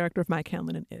loved the character of Mike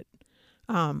Hanlon in It.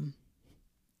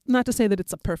 Not to say that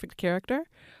it's a perfect character,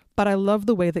 but I love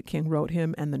the way that King wrote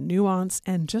him and the nuance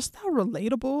and just how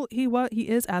relatable he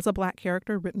is as a black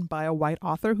character written by a white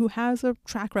author who has a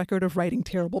track record of writing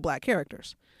terrible black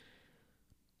characters.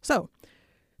 So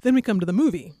then we come to the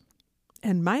movie,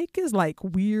 and Mike is like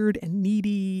weird and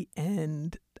needy,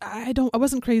 and I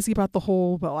wasn't crazy about the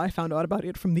whole, well, I found out about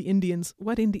it from the Indians.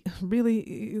 What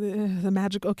really? The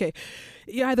magic, okay.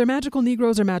 Yeah, either magical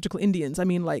Negroes or magical Indians. I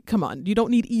mean, like, come on. You don't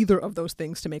need either of those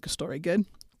things to make a story good.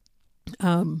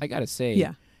 I gotta say,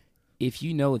 yeah. If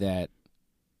you know that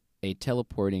a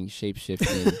teleporting,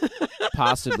 shape-shifting,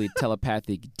 possibly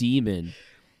telepathic demon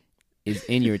is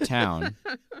in your town,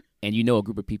 and you know a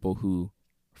group of people who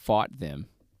fought them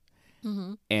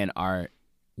and are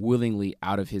willingly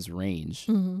out of his range,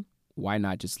 why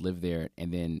not just live there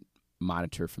and then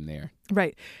monitor from there?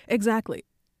 Right. Exactly.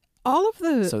 All of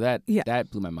the... So that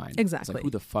blew my mind. Exactly. It's like, who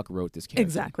the fuck wrote this character?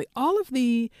 Exactly. All of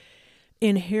the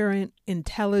inherent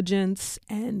intelligence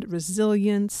and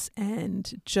resilience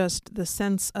and just the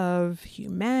sense of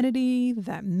humanity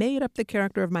that made up the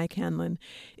character of Mike Hanlon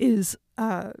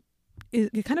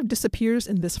it kind of disappears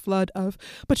in this flood of,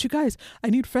 but you guys, I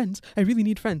need friends. I really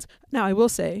need friends. Now, I will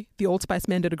say the Old Spice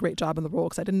Man did a great job in the role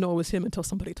because I didn't know it was him until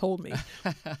somebody told me.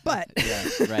 But yeah,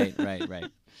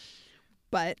 right.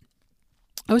 But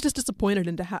I was just disappointed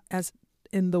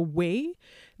in the way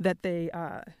that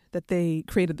they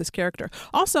created this character.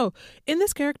 Also, in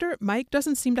this character, Mike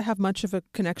doesn't seem to have much of a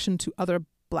connection to other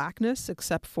blackness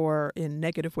except for in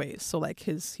negative ways. So like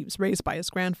he was raised by his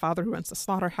grandfather who runs the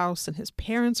slaughterhouse, and his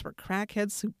parents were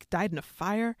crackheads who died in a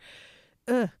fire.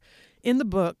 In the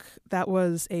book, that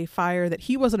was a fire that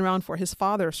he wasn't around for. His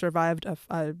father survived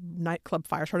a nightclub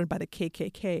fire started by the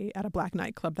KKK at a black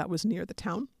nightclub that was near the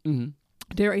town.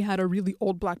 Derry had a really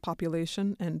old black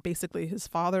population, and basically his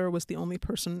father was the only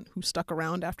person who stuck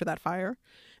around after that fire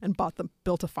and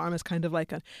built a farm as kind of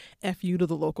like a FU to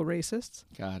the local racists.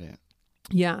 Got it.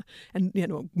 Yeah. And,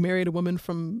 married a woman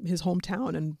from his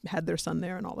hometown and had their son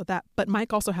there and all of that. But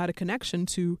Mike also had a connection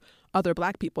to other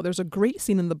black people. There's a great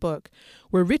scene in the book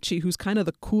where Richie, who's kind of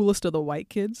the coolest of the white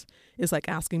kids, is like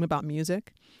asking him about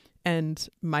music. And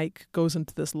Mike goes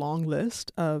into this long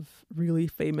list of really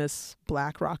famous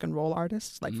black rock and roll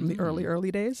artists, like from the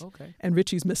early days. Okay. And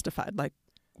Richie's mystified, like,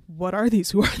 what are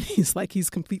these? Who are these? Like, he's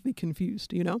completely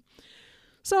confused,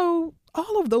 So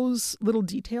all of those little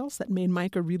details that made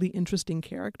Mike a really interesting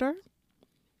character,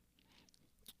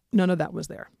 none of that was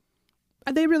there.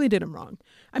 They really did him wrong.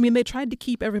 I mean, they tried to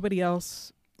keep everybody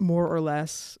else more or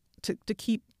less, to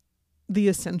keep the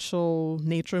essential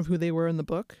nature of who they were in the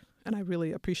book. And I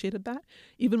really appreciated that.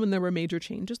 Even when there were major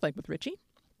changes, like with Richie.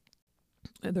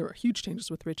 And there were huge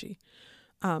changes with Richie.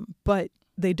 But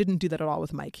they didn't do that at all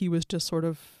with Mike. He was just sort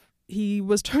of, he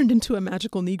was turned into a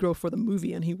magical Negro for the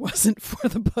movie and he wasn't for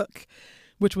the book,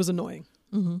 which was annoying.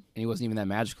 Mm-hmm. And he wasn't even that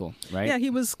magical, right? Yeah, he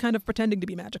was kind of pretending to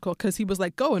be magical because he was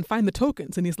like, go and find the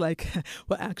tokens. And he's like,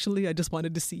 well, actually, I just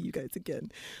wanted to see you guys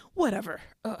again. Whatever.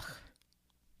 Ugh.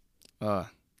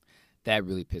 That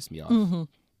really pissed me off. Mm-hmm.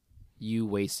 You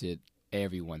wasted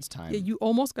everyone's time. Yeah, you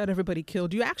almost got everybody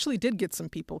killed. You actually did get some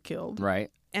people killed. Right.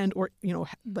 And, or,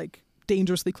 like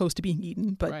dangerously close to being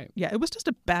eaten. But right. Yeah, it was just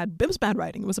bad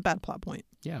writing. It was a bad plot point.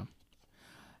 Yeah.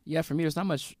 Yeah, for me, there's not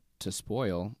much to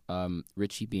spoil.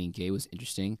 Richie being gay was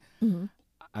interesting. Mm-hmm.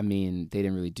 I mean, they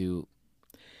didn't really do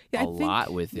a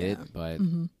lot with it, but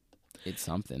it's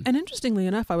something. And interestingly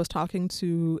enough, I was talking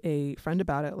to a friend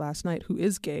about it last night who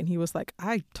is gay, and he was like,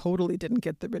 I totally didn't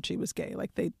get that Richie was gay.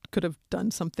 Like, they could have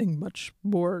done something much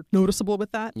more noticeable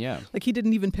with that. Yeah. Like, he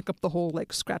didn't even pick up the whole,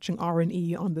 like, scratching R and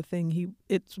E on the thing.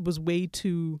 It was way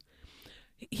too...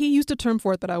 He used a term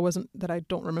for it that I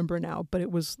don't remember now, but it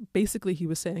was basically, he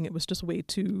was saying it was just way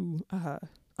too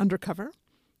undercover.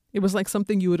 It was like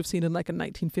something you would have seen in like a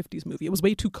 1950s movie. It was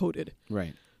way too coded.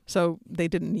 Right. So they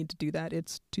didn't need to do that.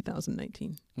 It's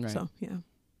 2019. Right. So, yeah.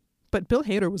 But Bill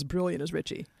Hader was brilliant as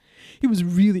Richie. He was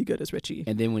really good as Richie.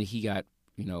 And then when he got,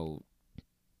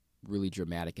 really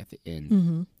dramatic at the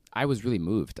end, I was really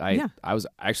moved. I was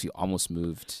actually almost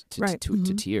moved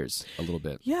to tears a little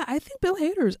bit. Yeah, I think Bill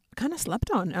Hader's kind of slept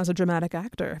on as a dramatic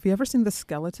actor. Have you ever seen The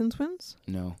Skeleton Twins?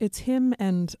 No. It's him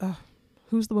and...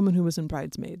 who's the woman who was in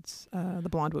Bridesmaids? The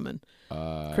blonde woman.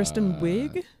 Kristen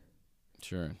Wiig?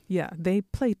 Sure. Yeah, they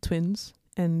play twins,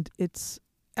 and it's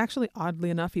actually, oddly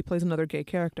enough, he plays another gay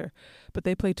character, but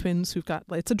they play twins who've got,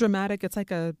 it's like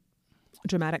a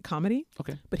dramatic comedy.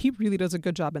 Okay. But he really does a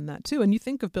good job in that, too. And you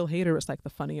think of Bill Hader as like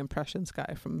the funny impressions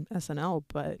guy from SNL,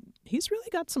 but he's really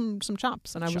got some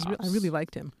chops, and I really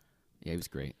liked him. Yeah, he was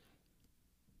great.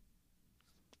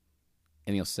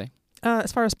 Anything else to say?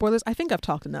 As far as spoilers, I think I've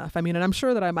talked enough. I mean, and I'm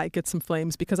sure that I might get some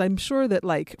flames because I'm sure that,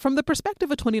 like, from the perspective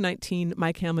of 2019,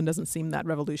 Mike Hanlon doesn't seem that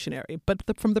revolutionary. But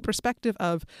from the perspective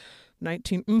of when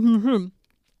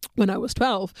I was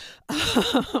 12,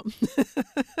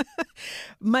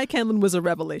 Mike Hanlon was a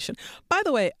revelation. By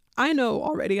the way, I know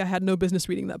already I had no business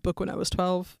reading that book when I was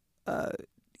 12.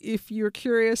 If you're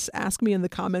curious, ask me in the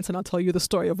comments and I'll tell you the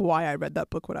story of why I read that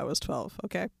book when I was 12,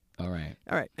 okay? All right.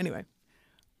 Anyway.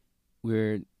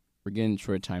 We're getting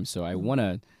short of time, so I want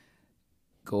to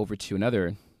go over to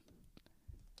another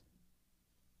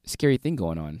scary thing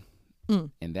going on,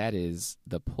 and that is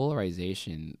the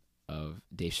polarization of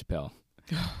Dave Chappelle.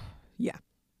 Yeah.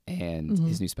 And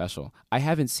his new special. I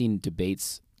haven't seen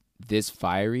debates this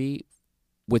fiery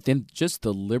within just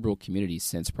the liberal community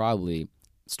since probably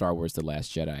Star Wars The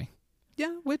Last Jedi.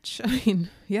 Yeah, which, I mean,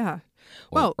 yeah.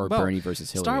 Or Bernie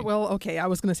versus Hillary. I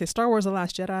was going to say Star Wars The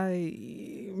Last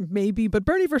Jedi, maybe, but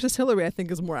Bernie versus Hillary I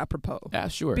think is more apropos. Yeah,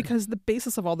 sure. Because the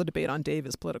basis of all the debate on Dave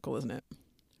is political, isn't it?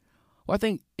 Well, I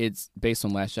think it's based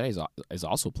on Last Jedi is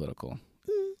also political.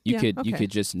 You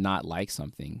could just not like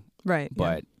something. Right.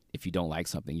 But if you don't like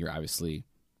something, you're obviously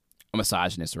a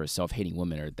misogynist or a self-hating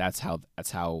woman, or that's how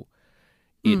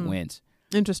it went.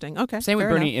 Interesting. Okay. Same with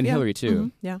Bernie and Hillary too. Mm-hmm.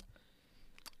 Yeah.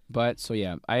 But so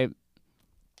yeah, I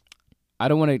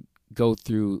don't want to go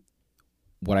through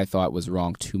what I thought was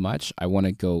wrong too much. I want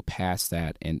to go past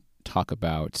that and talk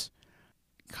about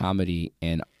comedy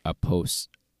in a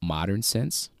post-modern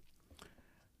sense.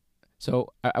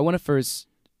 So I want to first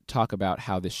talk about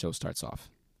how this show starts off.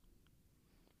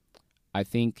 I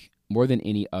think more than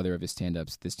any other of his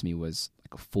stand-ups, this to me was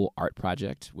like a full art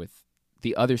project. With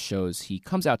the other shows, he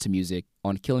comes out to music.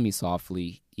 On Killing Me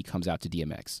Softly, he comes out to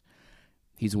DMX.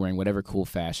 He's wearing whatever cool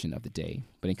fashion of the day.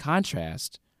 But in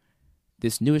contrast,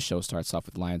 this newest show starts off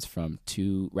with lines from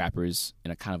two rappers in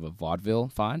a kind of a vaudeville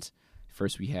font.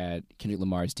 First, we had Kendrick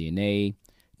Lamar's DNA,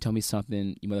 Tell Me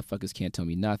Something, You Motherfuckers Can't Tell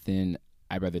Me Nothing,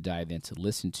 I'd Rather Die Than to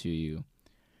Listen to You.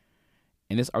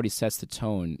 And this already sets the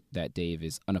tone that Dave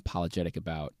is unapologetic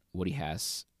about what he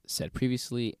has said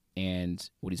previously and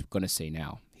what he's going to say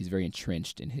now. He's very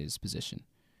entrenched in his position.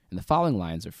 And the following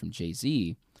lines are from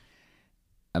Jay-Z,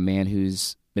 a man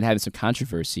who's been having some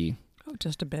controversy. Oh,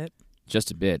 just a bit.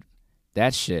 Just a bit.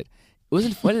 That shit.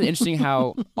 Wasn't it interesting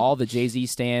how all the Jay-Z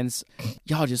stands,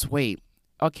 y'all just wait.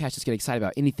 Outkast just get excited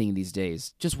about anything these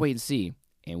days. Just wait and see.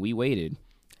 And we waited.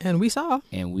 And we saw.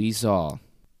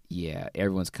 Yeah,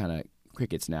 everyone's kind of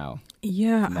crickets now.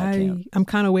 Yeah, I'm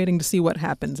kind of waiting to see what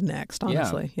happens next,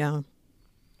 honestly. Yeah.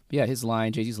 Yeah, his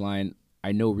line, Jay-Z's line,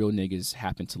 I know real niggas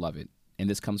happen to love it. And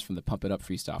this comes from the Pump It Up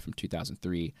freestyle from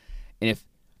 2003. And if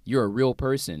you're a real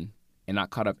person and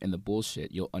not caught up in the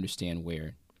bullshit, you'll understand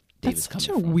where Dave is coming from. That's such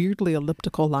a weirdly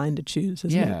elliptical line to choose,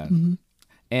 isn't it? Yeah.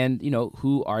 And,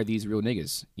 who are these real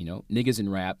niggas? Niggas in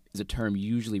rap is a term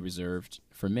usually reserved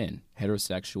for men,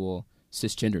 heterosexual,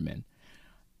 cisgender men.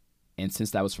 And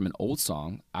since that was from an old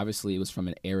song, obviously it was from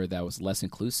an era that was less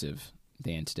inclusive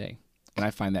than today. And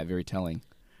I find that very telling.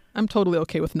 I'm totally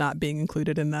okay with not being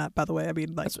included in that, by the way. I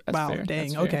mean, like, That's wow, fair.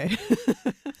 dang, That's okay.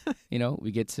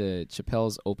 We get to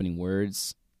Chappelle's opening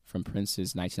words from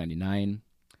Prince's 1999.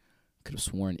 Could have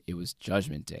sworn it was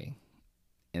Judgment Day.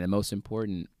 And the most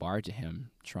important bar to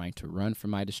him, trying to run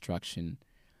from my destruction,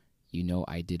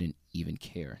 I didn't even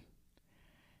care.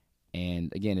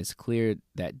 And again, it's clear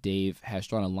that Dave has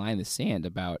drawn a line in the sand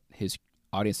about his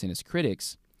audience and his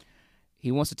critics.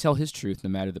 He wants to tell his truth no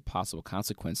matter the possible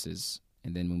consequences.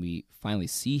 And then when we finally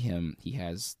see him, he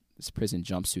has this prison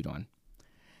jumpsuit on.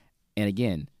 And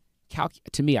again,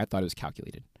 to me, I thought it was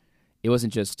calculated. It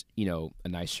wasn't just, a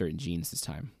nice shirt and jeans this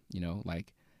time.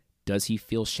 Does he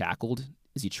feel shackled?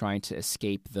 Is he trying to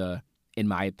escape the, in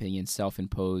my opinion,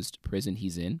 self-imposed prison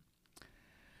he's in?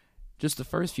 Just the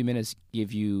first few minutes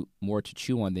give you more to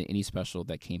chew on than any special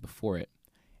that came before it.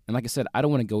 And like I said, I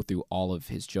don't want to go through all of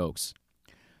his jokes,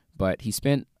 but he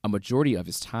spent a majority of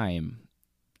his time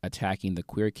attacking the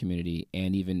queer community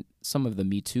and even some of the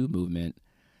Me Too movement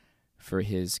for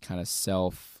his kind of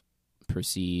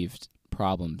self-perceived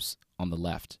problems on the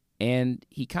left. And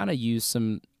he kind of used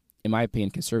some, in my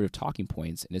opinion, conservative talking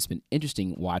points, and it's been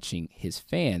interesting watching his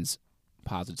fans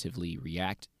positively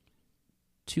react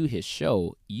to his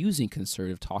show using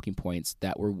conservative talking points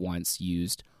that were once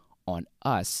used on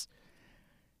us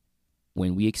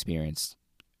when we experienced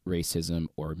racism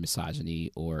or misogyny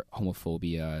or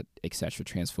homophobia, etc.,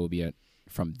 transphobia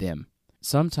from them.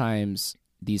 Sometimes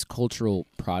these cultural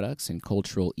products and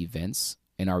cultural events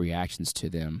and our reactions to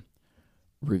them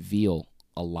reveal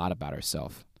a lot about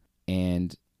ourselves.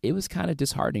 And it was kind of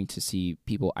disheartening to see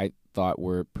people I thought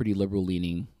were pretty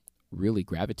liberal-leaning really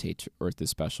gravitate to Earth is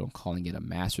Special, calling it a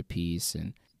masterpiece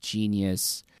and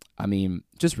genius. I mean,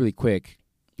 just really quick,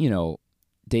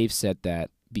 Dave said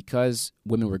that because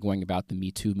women were going about the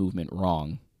Me Too movement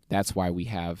wrong, that's why we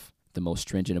have the most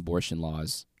stringent abortion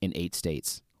laws in 8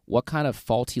 states. What kind of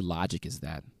faulty logic is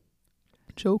that?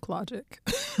 Joke logic.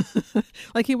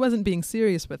 Like, he wasn't being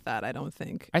serious with that, I don't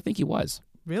think. I think he was.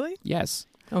 Really? Yes.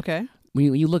 Okay.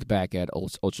 When you look back at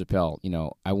old Chappelle,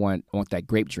 I want that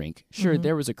grape drink. Sure,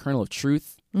 there was a kernel of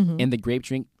truth in the grape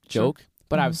drink joke,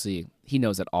 but obviously he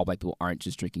knows that all black people aren't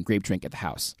just drinking grape drink at the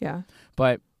house. Yeah.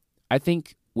 But I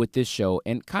think with this show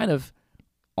and kind of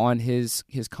on his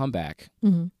comeback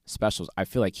specials, I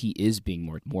feel like he is being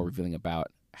more revealing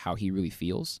about how he really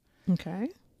feels. Okay.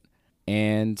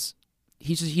 And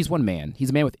he's one man.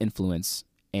 He's a man with influence.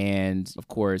 And, of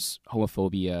course,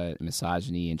 homophobia,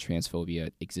 misogyny, and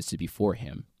transphobia existed before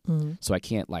him. So I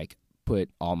can't, put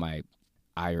all my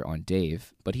ire on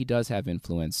Dave. But he does have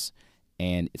influence,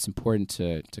 and it's important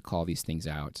to call these things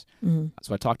out.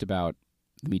 So I talked about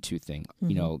the Me Too thing.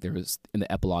 There was, in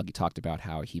the epilogue, he talked about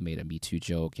how he made a Me Too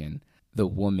joke, and the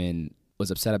woman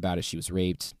was upset about it. She was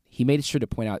raped. He made sure to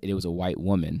point out that it was a white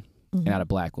woman and not a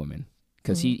black woman.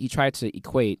 Because he tried to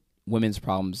equate women's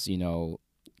problems,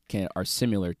 are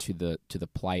similar to the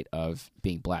plight of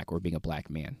being black or being a black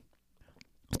man.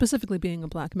 Specifically being a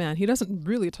black man. He doesn't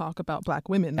really talk about black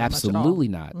women that Absolutely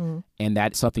much at all. not. And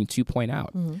that's something to point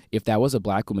out. If that was a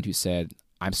black woman who said,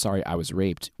 "I'm sorry I was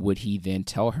raped," would he then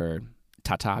tell her,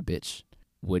 "Ta-ta, bitch"?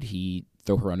 Would he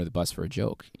throw her under the bus for a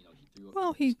joke?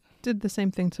 Well, he did the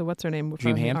same thing to what's her name?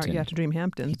 Dream Hampton. Yeah, to Dream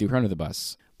Hampton. He threw her under the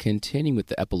bus. Continuing with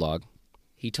the epilogue,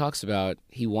 he talks about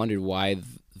he wondered why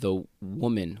the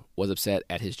woman was upset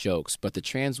at his jokes, but the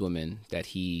trans woman that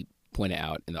he pointed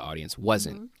out in the audience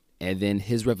wasn't. And then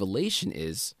his revelation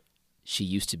is she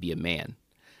used to be a man.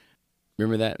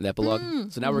 Remember that in the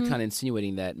epilogue? So now we're kind of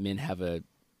insinuating that men have a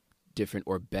different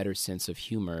or better sense of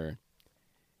humor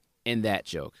in that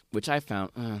joke, which I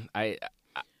found,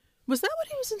 Was that what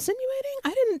he was insinuating?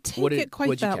 I didn't take it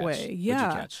quite that way. Yeah.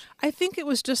 What'd you catch? I think it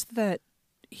was just that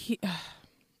he,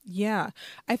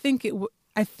 I think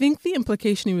I think the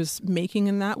implication he was making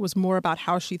in that was more about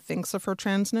how she thinks of her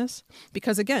transness.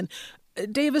 Because again,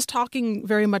 Dave is talking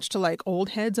very much to old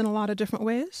heads in a lot of different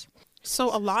ways.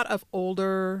 So a lot of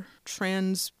older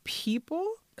trans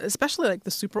people, especially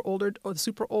the super older or the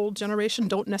super old generation,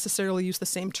 don't necessarily use the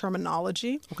same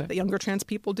terminology that younger trans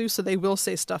people do. So they will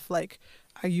say stuff like,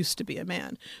 "I used to be a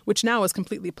man," which now is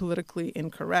completely politically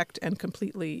incorrect and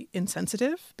completely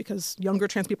insensitive because younger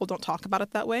trans people don't talk about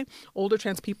it that way. Older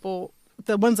trans people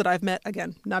the ones that I've met,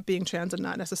 again, not being trans and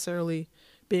not necessarily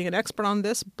being an expert on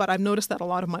this, but I've noticed that a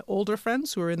lot of my older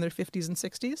friends who are in their 50s and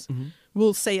 60s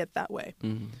will say it that way.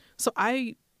 So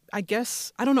I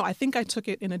guess, I don't know, I think I took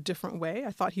it in a different way.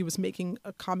 I thought he was making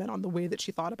a comment on the way that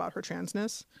she thought about her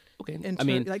transness. Okay. I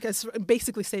mean, like, it's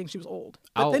basically saying she was old.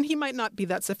 But then he might not be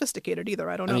that sophisticated either.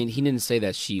 I don't know. I mean, he didn't say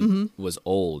that she was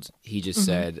old. He just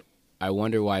said, I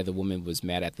wonder why the woman was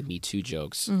mad at the Me Too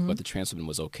jokes, but the trans woman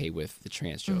was okay with the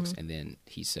trans jokes. And then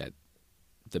he said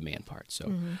the man part.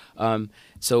 So,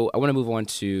 so I want to move on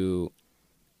to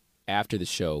after the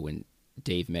show when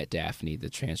Dave met Daphne, the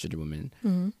transgender woman,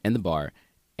 in the bar.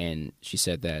 And she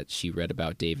said that she read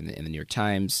about Dave in the New York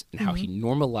Times and how he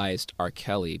normalized R.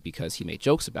 Kelly because he made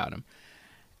jokes about him.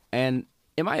 And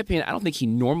in my opinion, I don't think he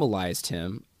normalized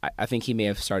him. I think he may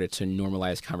have started to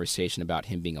normalize conversation about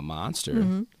him being a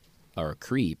monster or a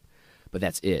creep, but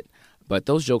that's it. But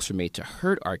those jokes were made to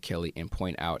hurt R. Kelly and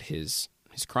point out his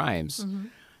crimes.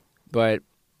 But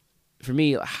for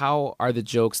me, how are the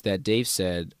jokes that Dave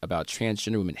said about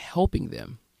transgender women helping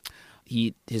them?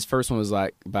 His first one was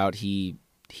like about he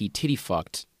titty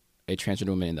fucked a transgender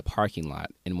woman in the parking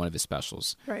lot in one of his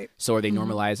specials. Right. So are they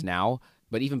normalized now?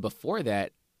 But even before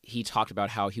that, he talked about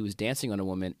how he was dancing on a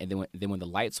woman, and then when the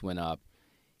lights went up,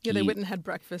 they went and had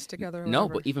breakfast together. Or no,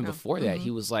 whatever. but even before that,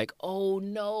 he was like, "Oh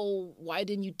no, why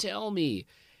didn't you tell me?"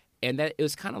 And that it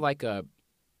was kind of like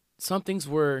some things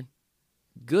were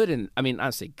good, and I mean, I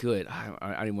don't say good.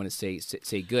 I didn't want to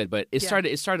say good, but it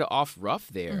started off rough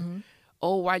there.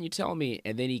 Oh, why didn't you tell me?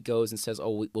 And then he goes and says,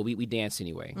 "Oh, we danced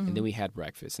anyway," and then we had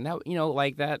breakfast, and that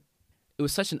like that. It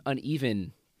was such an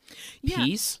uneven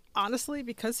piece. Honestly,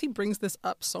 because he brings this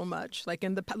up so much, like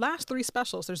in the last 3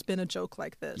 specials, there's been a joke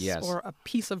like this or a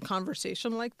piece of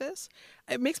conversation like this.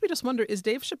 It makes me just wonder: is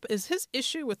his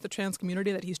issue with the trans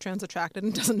community that he's trans attracted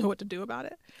and doesn't know what to do about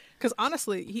it? Because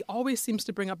honestly, he always seems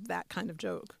to bring up that kind of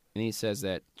joke. And he says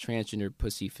that transgender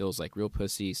pussy feels like real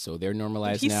pussy, so they're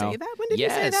normalized now. Did he say that? When did he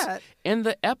say that? In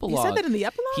the epilogue. He said that in the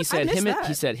epilogue?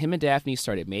 He said him and Daphne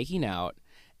started making out,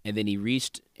 and then he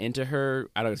reached into her,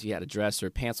 I don't know if he had a dress or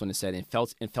pants on, and said, and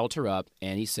felt her up,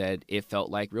 and he said it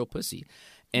felt like real pussy.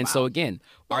 And so again,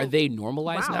 are they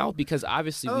normalized now? Because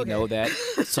obviously we know that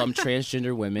some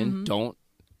transgender women don't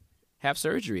have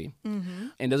surgery.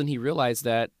 And doesn't he realize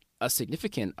that a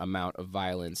significant amount of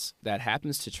violence that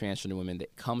happens to transgender women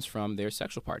that comes from their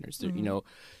sexual partners?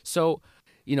 So,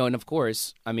 and of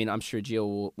course, I mean, I'm sure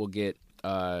Gio will get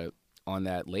on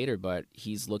that later, but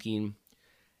he's looking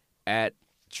at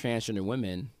transgender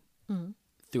women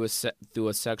through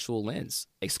a sexual lens,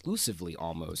 exclusively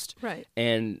almost. Right.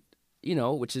 And,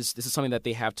 this is something that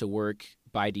they have to work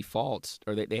by default,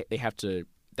 or they have to,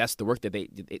 that's the work that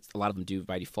a lot of them do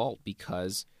by default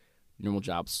because normal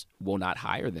jobs will not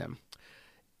hire them.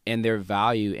 And their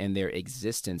value and their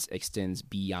existence extends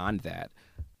beyond that.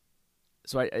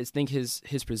 So I think his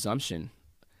presumption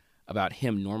about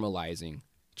him normalizing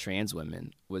trans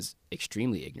women was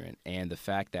extremely ignorant. And the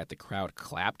fact that the crowd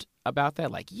clapped about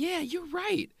that, like, yeah, you're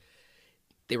right,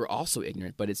 they were also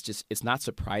ignorant. But it's not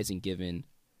surprising given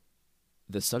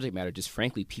the subject matter. Just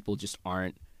frankly, people just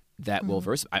aren't that well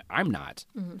versed. I'm not.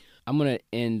 I'm going to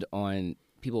end on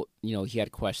people, he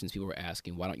had questions. People were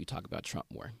asking, why don't you talk about Trump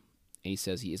more? And he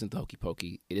says he isn't the hokey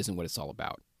pokey. It isn't what it's all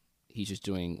about. He's just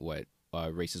doing what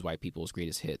racist white people's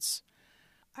greatest hits.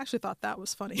 I actually thought that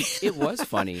was funny. It was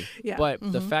funny. Yeah. But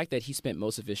the fact that he spent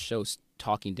most of his shows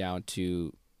talking down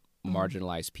to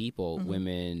marginalized people,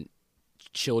 women,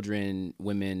 children,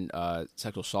 women,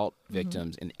 sexual assault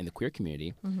victims in the queer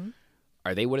community,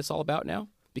 are they what it's all about now?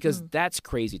 Because that's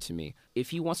crazy to me. If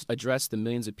he wants to address the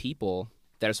millions of people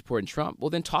that are supporting Trump, well,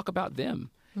 then talk about them.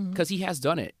 Because he has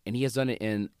done it, and he has done it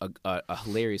in a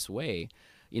hilarious way.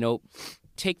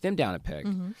 Take them down a peg.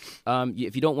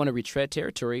 If you don't want to retread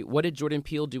territory, what did Jordan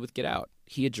Peele do with Get Out?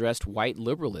 He addressed white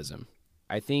liberalism.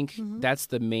 I think that's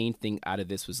the main thing out of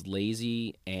this, was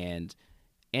lazy and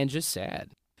just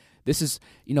sad. This is,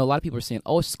 a lot of people are saying,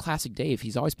 oh, it's just classic Dave.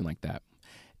 He's always been like that.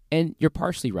 And you're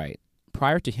partially right.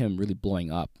 Prior to him really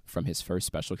blowing up from his first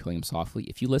special, Killing Him Softly,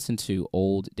 if you listen to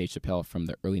old Dave Chappelle from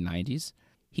the early 90s,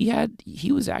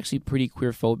 he was actually pretty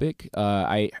queer-phobic.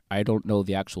 I don't know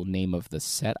the actual name of the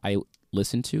set I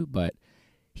listened to, but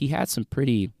he had some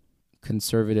pretty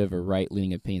conservative or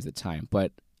right-leaning opinions at the time.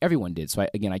 But everyone did. So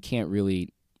I can't really,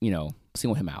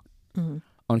 single him out.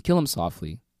 On Kill 'Em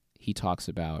Softly, he talks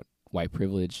about white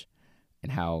privilege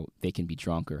and how they can be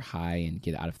drunk or high and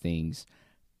get out of things.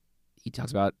 He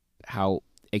talks about how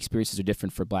experiences are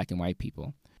different for black and white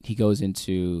people. He goes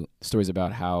into stories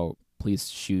about how police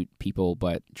shoot people,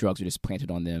 but drugs are just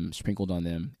planted on them, sprinkled on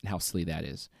them, and how silly that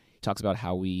is. He talks about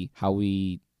how we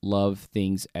love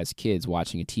things as kids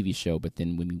watching a TV show, but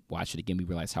then when we watch it again, we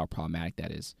realize how problematic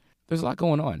that is. There's a lot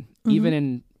going on.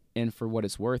 Even in For What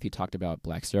It's Worth, he talked about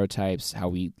black stereotypes, how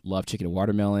we love chicken and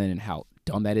watermelon, and how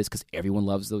dumb that is because everyone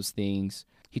loves those things.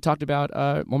 He talked about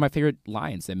one of my favorite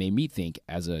lines that made me think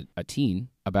as a teen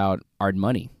about Art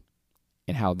Money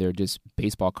and how they're just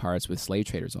baseball cards with slave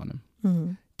traders on them.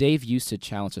 Mm-hmm. Dave used to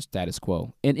challenge the status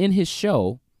quo. And in his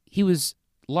show, he was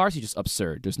largely just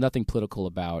absurd. There's nothing political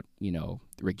about,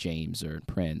 Rick James or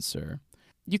Prince or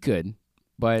you could,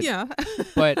 but Yeah.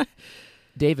 but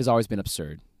Dave has always been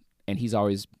absurd, and he's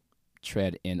always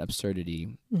tread in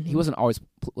absurdity. Mm-hmm. He wasn't always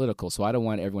political, so I don't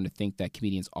want everyone to think that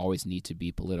comedians always need to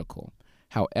be political.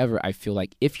 However, I feel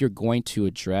like if you're going to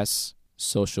address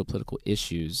social political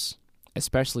issues,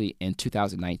 especially in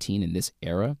 2019 in this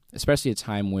era, especially a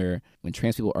time when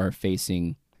trans people are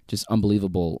facing just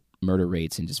unbelievable murder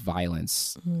rates and just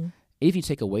violence, if you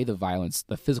take away the violence,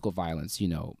 the physical violence,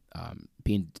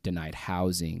 being denied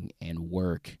housing and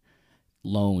work,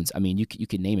 loans, I mean, you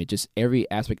can name it, just every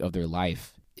aspect of their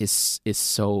life is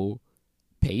so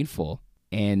painful,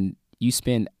 and you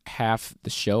spend half the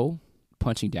show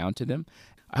punching down to them.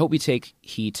 I hope we take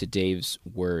heed to Dave's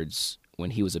words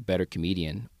when he was a better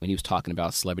comedian, when he was talking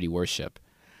about celebrity worship.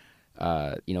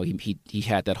 He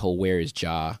had that whole "Where Is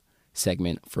Ja"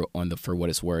 segment For What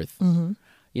It's Worth. Mm-hmm.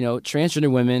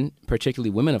 Transgender women,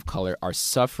 particularly women of color, are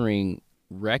suffering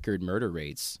record murder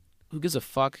rates. Who gives a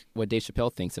fuck what Dave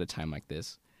Chappelle thinks at a time like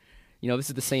this? This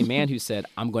is the same man who said,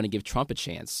 "I'm going to give Trump a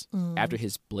chance" after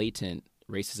his blatant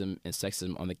racism and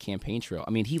sexism on the campaign trail.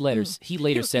 I mean, he later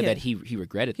said that he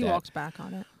regretted that. He walks back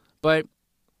on it. But,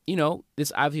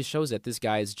 this obviously shows that this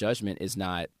guy's judgment is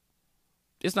not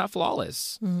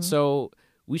flawless. Mm-hmm. So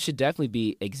we should definitely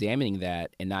be examining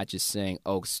that and not just saying,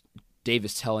 oh, Dave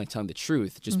is telling the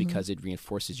truth just because it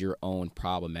reinforces your own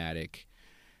problematic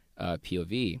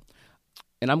POV.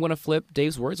 And I'm going to flip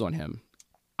Dave's words on him.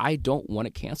 I don't want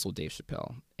to cancel Dave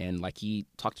Chappelle. And like he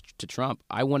talked to Trump,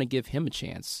 I want to give him a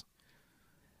chance.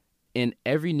 In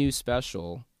every new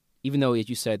special, even though, as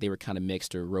you said, they were kind of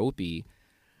mixed or ropey,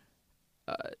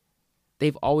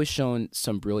 they've always shown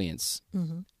some brilliance.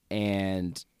 Mm-hmm.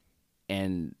 And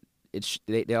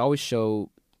they always show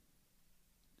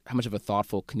how much of a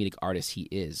thoughtful comedic artist he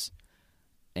is.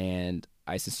 And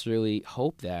I sincerely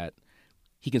hope that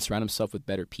he can surround himself with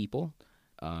better people,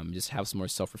 just have some more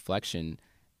self-reflection,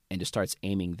 and just starts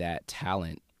aiming that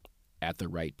talent at the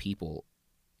right people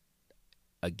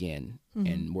again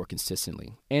and more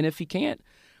consistently. And if he can't,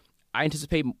 I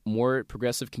anticipate more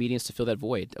progressive comedians to fill that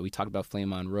void. We talked about Flame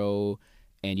Monroe,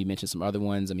 and you mentioned some other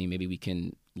ones. I mean, maybe we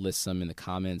can list some in the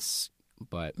comments.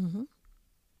 But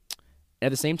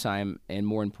at the same time, and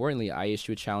more importantly, I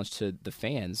issue a challenge to the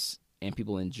fans and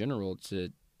people in general to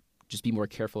just be more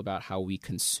careful about how we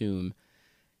consume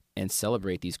and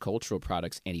celebrate these cultural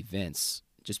products and events.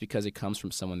 Just because it comes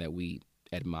from someone that we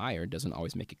admire doesn't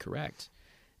always make it correct.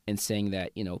 And saying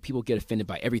that, people get offended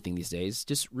by everything these days,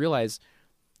 just realize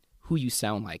who you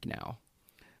sound like now.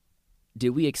 Did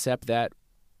we accept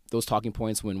those talking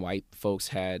points when white folks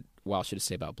had wild shit to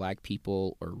say about black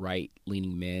people, or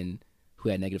right-leaning men who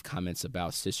had negative comments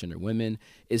about cisgender women?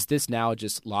 Is this now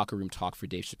just locker room talk for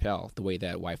Dave Chappelle, the way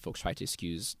that white folks try to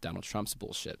excuse Donald Trump's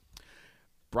bullshit?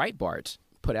 Breitbart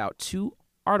put out 2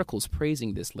 articles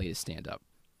praising this latest stand-up.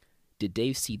 Did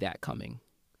Dave see that coming?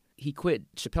 He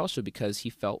quit Chappelle's show because he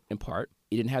felt, in part,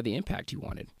 it didn't have the impact he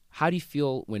wanted. How do you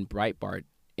feel when Breitbart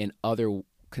and other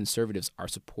conservatives are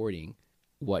supporting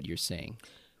what you're saying?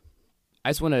 I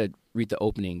just want to read the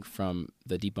opening from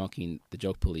the Debunking the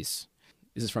Joke Police.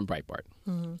 This is from Breitbart.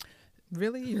 Mm-hmm.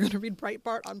 Really? You're going to read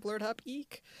Breitbart on Blurred Up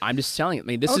Eek? I'm just telling you. I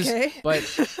mean, this is...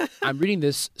 But I'm reading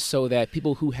this so that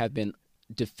people who have been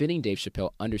defending Dave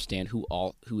Chappelle understand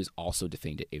who is also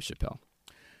defending Dave Chappelle.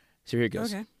 So here it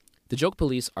goes. Okay. The joke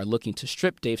police are looking to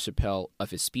strip Dave Chappelle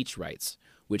of his speech rights,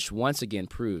 which once again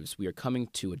proves we are coming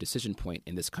to a decision point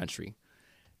in this country.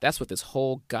 That's what this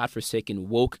whole godforsaken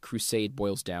woke crusade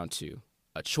boils down to.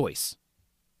 A choice.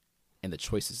 And the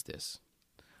choice is this.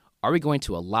 Are we going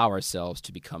to allow ourselves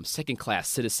to become second-class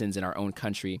citizens in our own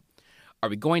country? Are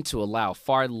we going to allow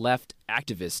far-left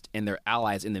activists and their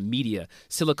allies in the media,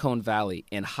 Silicon Valley,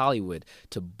 and Hollywood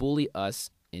to bully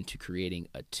us into creating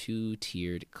a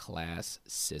 2-tiered class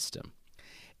system?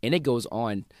 And it goes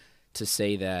on to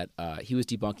say that he was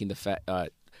debunking the fact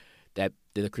that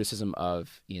the criticism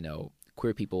of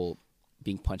queer people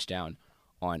being punched down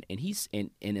on, and he's in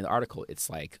the article. It's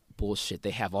like bullshit. They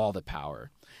have all the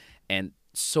power, and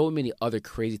so many other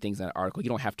crazy things in that article. You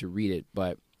don't have to read it,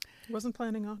 but Wasn't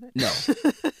planning on it. no,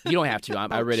 you don't have to.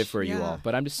 I read it for you all,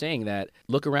 but I'm just saying that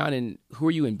look around and who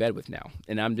are you in bed with now?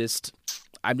 And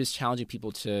I'm just challenging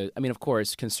people to, I mean, of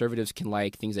course, conservatives can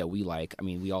like things that we like. I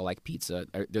mean, we all like pizza.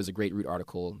 There's a great Root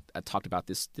article that talked about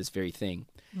this very thing.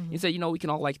 He said, we can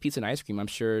all like pizza and ice cream. I'm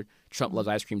sure Trump loves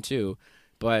ice cream too,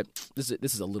 but this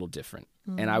is a little different.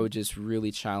 And I would just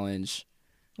really challenge.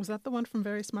 Was that the one from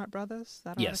Very Smart Brothers?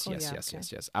 That Yes. article?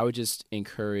 Yes. I would just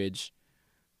encourage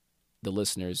the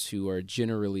listeners who are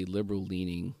generally liberal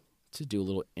leaning to do a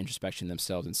little introspection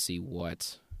themselves and see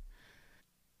what.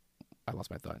 I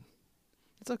lost my thought.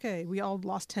 It's okay. We all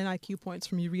lost 10 IQ points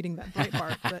from you reading that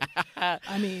Breitbart. But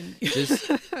I mean,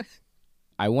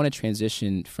 I want to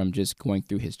transition from just going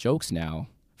through his jokes now.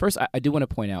 First, I do want to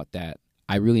point out that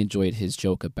I really enjoyed his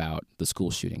joke about the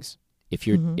school shootings. If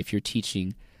you're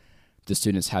teaching the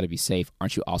students how to be safe,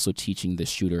 aren't you also teaching the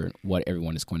shooter what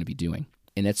everyone is going to be doing?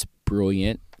 And that's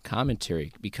brilliant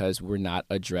commentary because we're not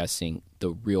addressing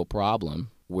the real problem.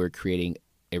 We're creating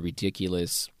a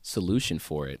ridiculous solution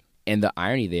for it. And the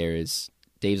irony there is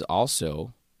Dave's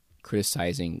also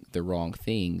criticizing the wrong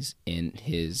things in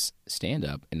his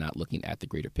stand-up and not looking at the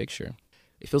greater picture.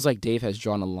 It feels like Dave has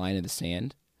drawn a line in the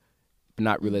sand, but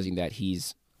not realizing that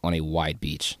he's on a wide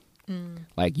beach.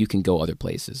 Like, you can go other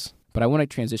places. But I want to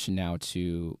transition now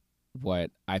to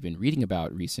what I've been reading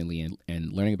about recently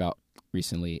and learning about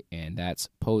recently, and that's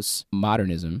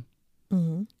postmodernism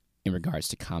in regards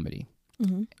to comedy.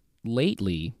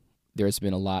 Lately, there's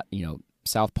been a lot,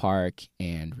 South Park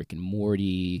and Rick and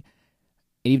Morty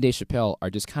and even Dave Chappelle are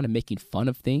just kind of making fun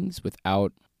of things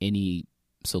without any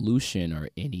solution or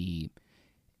any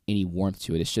warmth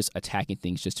to it. It's just attacking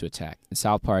things just to attack. In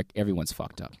South Park, everyone's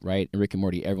fucked up, right? In Rick and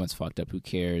Morty, everyone's fucked up. Who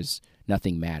cares?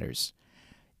 Nothing matters.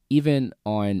 Even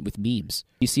with memes,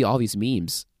 you see all these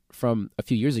memes from a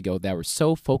few years ago that were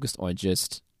so focused on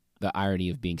just the irony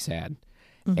of being sad.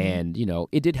 And,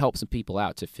 it did help some people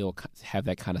out to have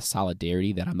that kind of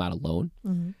solidarity that I'm not alone.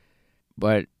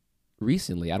 But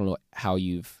recently, I don't know how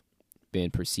you've been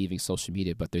perceiving social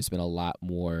media, but there's been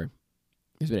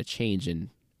a change in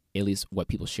at least what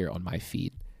people share on my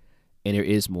feed. And there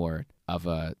is more of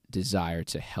a desire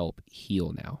to help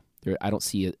heal now. I don't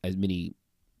see as many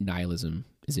nihilism.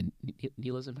 Is it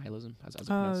nihilism? Nihilism? How's it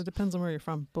pronounced? It depends on where you're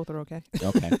from. Both are okay.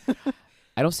 Okay.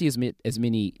 I don't see as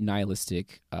many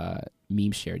nihilistic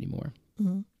memes shared anymore.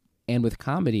 And with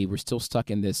comedy, we're still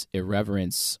stuck in this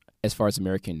irreverence as far as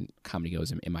American comedy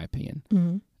goes, in my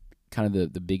opinion. Kind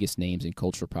of the biggest names in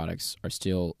cultural products are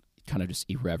still kind of just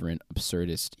irreverent,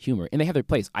 absurdist humor. And they have their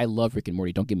place. I love Rick and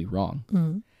Morty, don't get me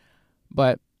wrong.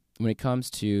 But when it comes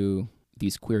to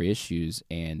these queer issues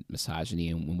and misogyny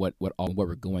and what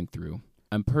we're going through,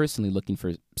 I'm personally looking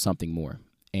for something more.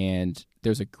 And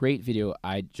there's a great video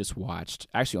I just watched,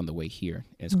 actually on the way here.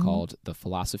 It's called The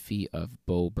Philosophy of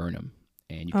Bo Burnham.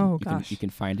 And you can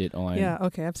find it on... Yeah,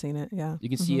 okay, I've seen it, yeah. You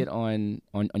can see it on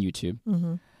YouTube.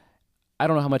 I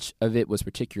don't know how much of it was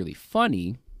particularly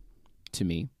funny to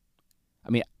me. I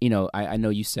mean, I know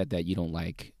you said that you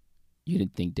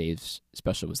didn't think Dave's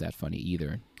special was that funny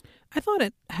either. I thought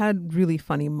it had really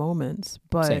funny moments,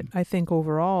 but Same. I think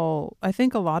overall,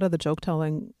 a lot of the joke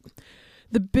telling...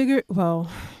 The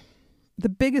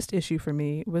biggest issue for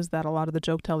me was that a lot of the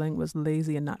joke telling was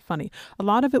lazy and not funny. A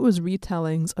lot of it was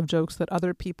retellings of jokes that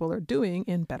other people are doing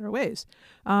in better ways.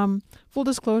 Full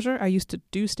disclosure, I used to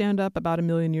do stand-up about 1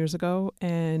 million years ago,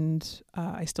 and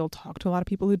I still talk to a lot of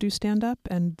people who do stand-up,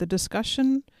 and the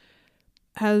discussion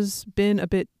has been a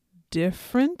bit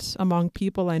different among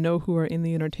people I know who are in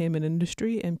the entertainment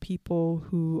industry and people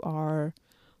who are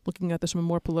looking at this from a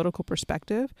more political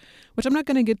perspective, which I'm not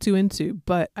going to get too into,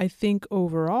 but I think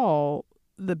overall,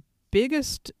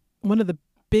 one of the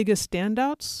biggest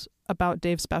standouts about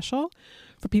Dave's special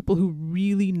for people who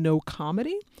really know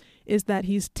comedy is that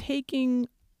he's taking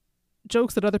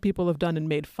jokes that other people have done and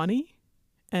made funny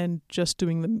and just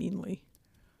doing them meanly.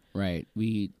 Right.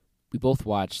 We both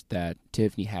watched that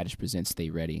Tiffany Haddish presents Stay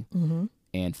Ready,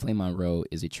 and Flame Monroe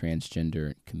is a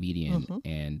transgender comedian,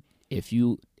 and if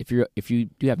you do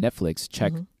have Netflix,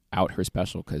 check out her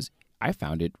special because I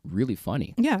found it really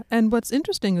funny. Yeah, and what's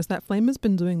interesting is that Flame has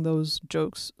been doing those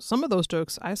jokes. Some of those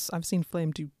jokes I've seen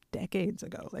Flame do decades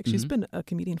ago. Like she's been a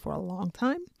comedian for a long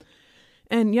time.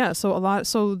 And yeah,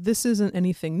 so this isn't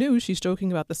anything new. She's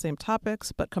joking about the same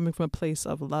topics, but coming from a place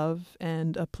of love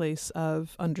and a place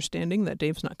of understanding that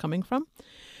Dave's not coming from.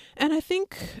 And I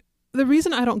think the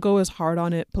reason I don't go as hard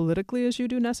on it politically as you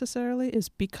do necessarily is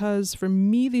because for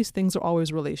me, these things are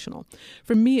always relational.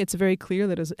 For me, it's very clear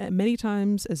that as many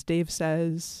times as Dave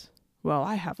says, well,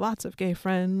 I have lots of gay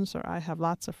friends, or I have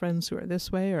lots of friends who are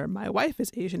this way, or my wife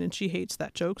is Asian and she hates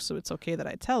that joke, so it's okay that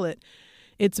I tell it.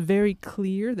 It's very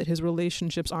clear that his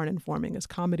relationships aren't informing his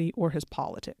comedy or his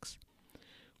politics.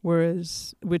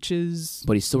 which is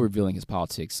But he's still revealing his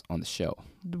politics on the show.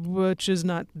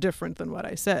 not different than what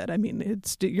I said. I mean,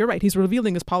 you're right. He's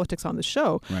revealing his politics on the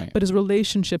show, Right. but his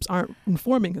relationships aren't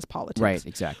informing his politics. Right,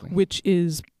 exactly. Which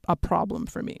is a problem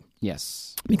for me.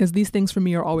 Yes. Because these things for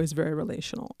me are always very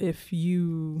relational.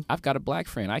 I've got a black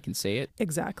friend. I can say it.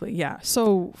 Exactly. Yeah.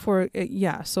 So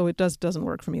so it doesn't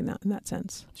work for me in that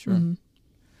sense. Sure. Mm-hmm.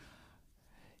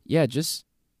 Yeah, just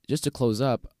to close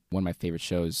up, one of my favorite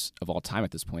shows of all time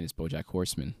at this point is BoJack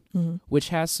Horseman, Mm-hmm. which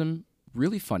has some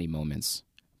really funny moments,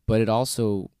 but it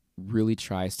also really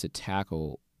tries to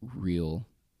tackle real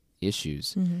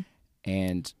issues. Mm-hmm.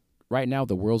 And right now,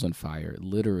 the world's on fire,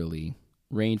 literally.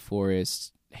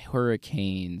 Rainforests,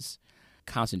 hurricanes,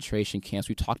 concentration camps.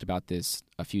 We talked about this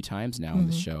a few times now in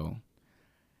the show.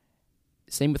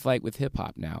 Same with hip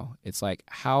hop now. It's like,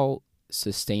 how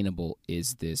sustainable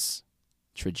is this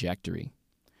trajectory?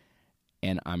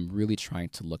 And I'm really trying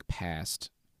to look past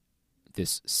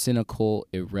this cynical,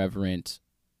 irreverent,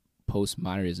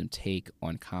 postmodernism take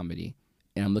on comedy,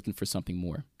 and I'm looking for something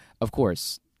more. Of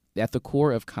course, at the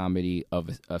core of comedy,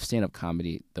 of stand-up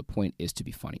comedy, the point is to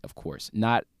be funny, of course.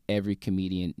 Not every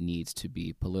comedian needs to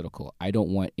be political. I don't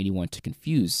want anyone to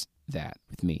confuse that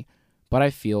with me. But I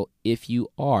feel if you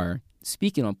are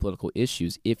speaking on political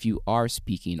issues, if you are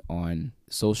speaking on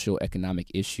social economic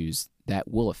issues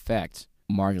that will affect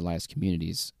marginalized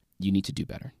communities, you need to do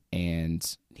better. And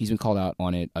he's been called out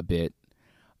on it a bit.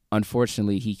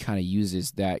 Unfortunately, he kind of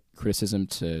uses that criticism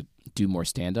to do more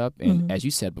stand-up. And as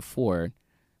you said before,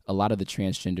 a lot of the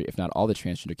transgender, if not all the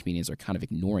transgender comedians, are kind of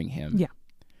ignoring him. Yeah.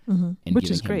 And which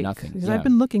giving is him great. nothing. Because Yeah. I've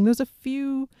been looking. There's a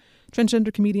few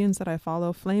transgender comedians that I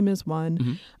follow. Flame is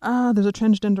one. There's a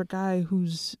transgender guy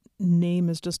whose name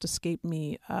has just escaped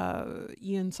me.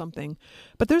 Ian something.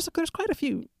 But there's quite a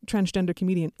few transgender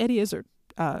comedians. Eddie Izzard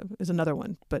is another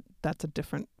one, but that's a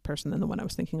different person than the one I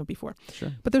was thinking of before.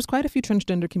 Sure. But there's quite a few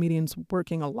transgender comedians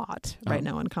working a lot right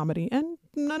now in comedy, and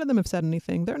none of them have said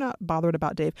anything. They're not bothered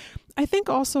about Dave. I think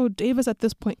also Dave is at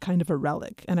this point kind of a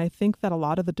relic, and I think that a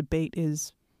lot of the debate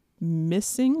is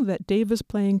missing that Dave is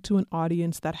playing to an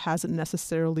audience that hasn't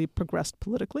necessarily progressed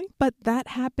politically. But that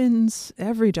happens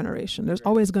every generation. There's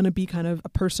always going to be kind of a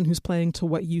person who's playing to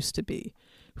what used to be,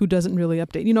 who doesn't really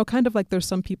update. You know, kind of like there's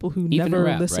some people who Even never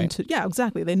rap, listen right? to, yeah,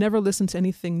 exactly. They never listen to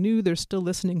anything new. They're still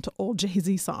listening to old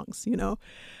Jay-Z songs, you know.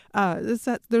 There's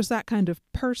that kind of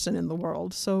person in the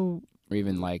world. So, Or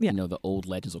even like, Yeah. you know, the old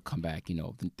legends will come back. You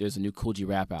know, there's a new Kool G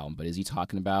Rap album, but is he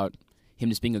talking about him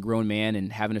just being a grown man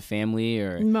and having a family,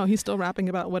 or no, he's still rapping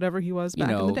about whatever he was you back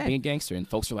know, in the day. being a gangster? And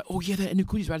folks are like, oh yeah, that new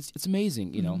Kool G's rap, it's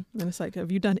amazing, you know. And it's like,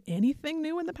 have you done anything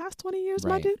new in the past 20 years,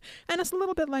 my Right. dude? And it's a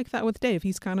little bit like that with Dave.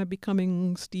 He's kind of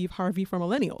becoming Steve Harvey for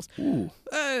millennials. Ooh,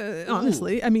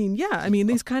 Honestly, I mean, yeah, I mean,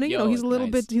 he's kind of, you know, Yo, he's a little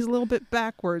nice. bit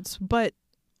backwards, but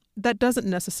that doesn't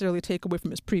necessarily take away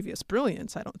from his previous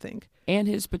brilliance, I don't think. and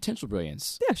his potential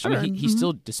brilliance. Yeah, sure. I mean, he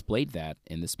still displayed that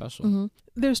in this special.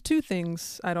 There's two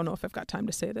things. I don't know if I've got time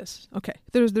to say this. Okay.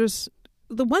 There's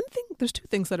the one thing. There's two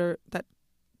things that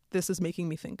this is making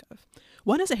me think of.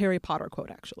 One is a Harry Potter quote,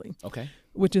 actually, Okay.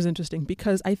 which is interesting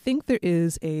because I think there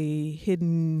is a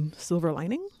hidden silver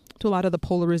lining to a lot of the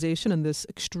polarization and this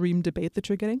extreme debate that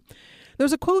you're getting.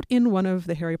 There's a quote in one of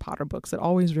the Harry Potter books that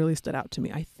always really stood out to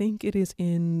me. I think it is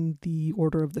in The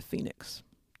Order of the Phoenix.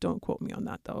 Don't quote me on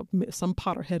that, though. Some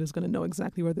Potterhead is going to know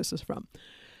exactly where this is from.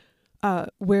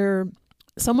 Where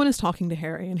someone is talking to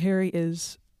Harry, and Harry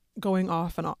is going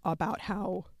off and about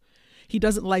how he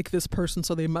doesn't like this person,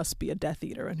 so they must be a Death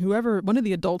Eater. And one of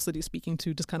the adults that he's speaking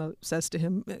to just kind of says to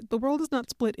him, the world is not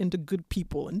split into good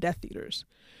people and Death Eaters,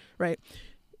 right?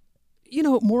 You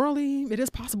know, morally, it is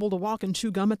possible to walk and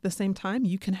chew gum at the same time.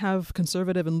 You can have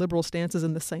conservative and liberal stances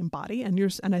in the same body.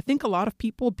 And I think a lot of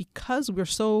people, because we're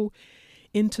so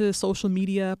into social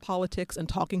media politics and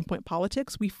talking point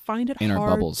politics, we find it In hard.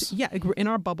 our bubbles. We're in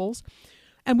our bubbles.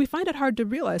 And we find it hard to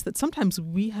realize that sometimes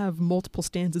we have multiple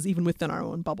stances even within our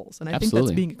own bubbles. And I think Absolutely.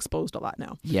 that's being exposed a lot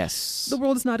now. Yes. The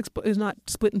world is not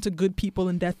split into good people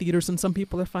and Death Eaters, and some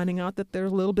people are finding out that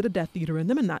there's a little bit of Death Eater in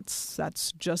them, and that's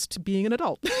just being an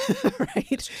adult,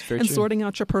 right? Very And true. sorting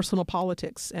out your personal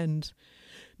politics and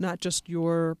not just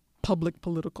your public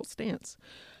political stance.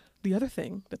 The other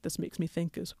thing that this makes me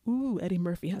think is, Eddie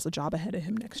Murphy has a job ahead of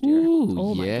him next year. Ooh,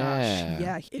 Oh my yeah. gosh.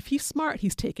 Yeah. If he's smart,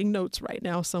 he's taking notes right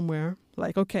now somewhere.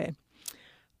 Like, okay,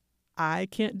 I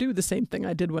can't do the same thing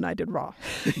I did when I did Raw.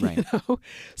 Right. You know?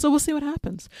 So we'll see what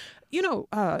happens. You know,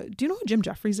 do you know who Jim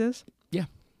Jeffries is? Yeah.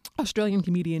 Australian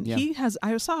comedian. Yeah.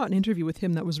 I saw an interview with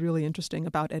him that was really interesting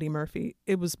about Eddie Murphy.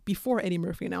 It was before Eddie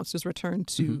Murphy announced his return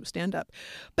to stand-up.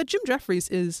 But Jim Jeffries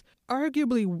is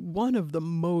arguably one of the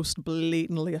most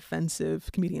blatantly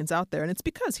offensive comedians out there. And it's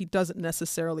because he doesn't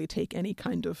necessarily take any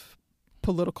kind of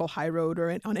political high road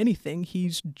or on anything.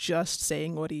 He's just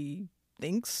saying what he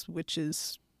thinks, which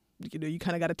is, you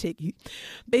kind of got to take.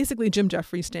 Basically, Jim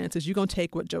Jeffries' stance is you're going to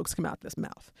take what jokes come out this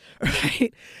mouth,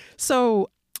 right? So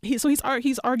he's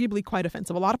arguably quite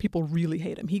offensive. A lot of people really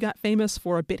hate him. He got famous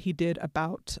for a bit he did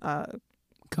about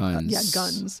guns.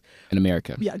 Guns in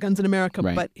America. Yeah, guns in America.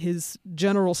 Right. But his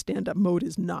general stand-up mode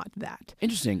is not that.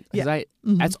 Interesting, because Yeah.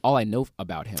 that's all I know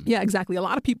about him. Yeah, exactly. A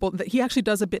lot of people, he actually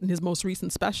does a bit in his most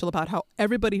recent special about how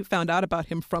everybody found out about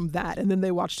him from that, and then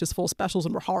they watched his full specials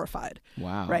and were horrified.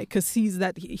 Wow. Right, because he's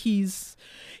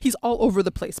all over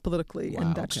the place politically, Wow,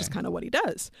 and that's okay. just kind of what he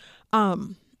does.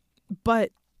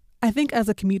 But I think as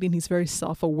a comedian, he's very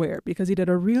self-aware because he did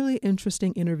a really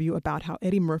interesting interview about how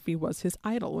Eddie Murphy was his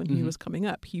idol when he was coming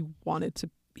up.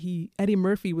 Eddie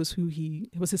Murphy was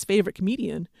was his favorite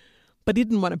comedian, but he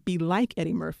didn't want to be like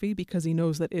Eddie Murphy because he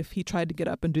knows that if he tried to get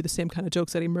up and do the same kind of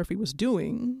jokes Eddie Murphy was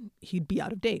doing, he'd be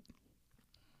out of date.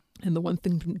 And the one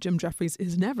thing from Jim Jeffries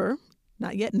is never,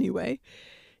 not yet anyway,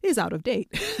 is out of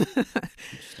date.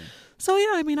 So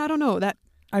yeah, I mean, I don't know.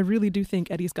 I really do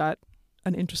think Eddie's got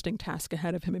an interesting task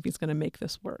ahead of him if he's going to make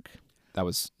this work. That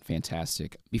was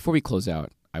fantastic. Before we close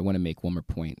out, I want to make one more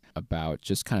point about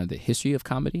just kind of the history of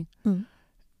comedy.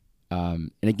 And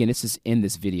again, this is in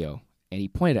this video. And he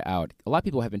pointed out, a lot of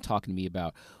people have been talking to me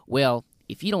about, well,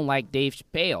 if you don't like Dave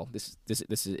Chappelle, this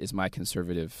is my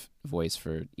conservative voice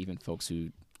for even folks who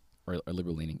are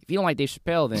liberal leaning. If you don't like Dave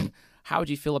Chappelle, then how would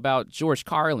you feel about George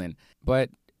Carlin?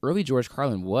 But early George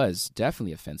Carlin was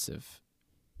definitely offensive.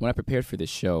 When I prepared for this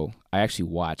show, I actually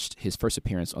watched his first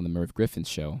appearance on the Merv Griffin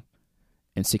show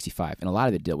in '65, and a lot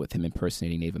of it dealt with him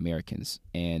impersonating Native Americans.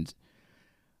 And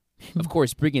of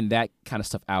course, bringing that kind of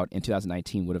stuff out in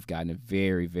 2019 would have gotten a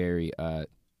very, very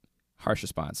harsh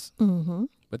response. Mm-hmm.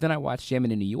 But then I watched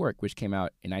Jammin' in New York, which came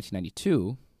out in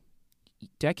 1992,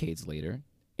 decades later,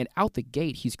 and out the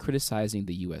gate, he's criticizing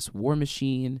the U.S. war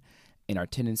machine and our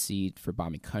tendency for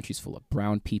bombing countries full of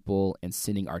brown people and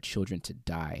sending our children to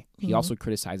die. He also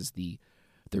criticizes the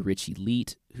rich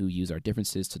elite who use our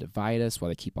differences to divide us while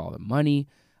they keep all the money.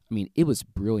 I mean, it was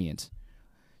brilliant.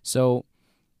 So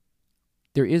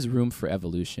there is room for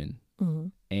evolution.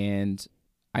 And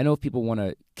I know if people want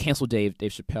to cancel Dave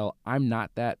Chappelle, I'm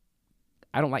not that.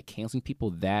 I don't like canceling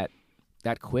people that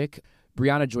quick.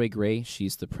 Brianna Joy Gray,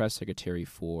 she's the press secretary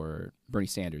for Bernie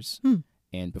Sanders.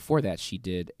 And before that, she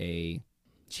had a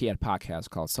podcast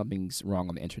called Something's Wrong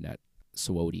on the Internet,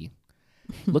 SWOTY.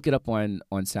 Look it up on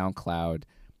SoundCloud.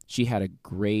 She had a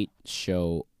great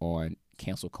show on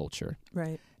cancel culture.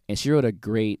 Right. And she wrote a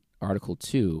great article,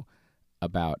 too,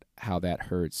 about how that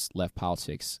hurts left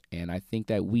politics. And I think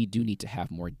that we do need to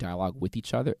have more dialogue with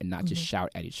each other and not just shout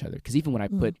at each other. Because even when I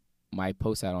put my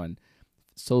post out on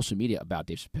social media about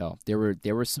Dave Chappelle,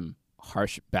 there were some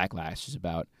harsh backlashes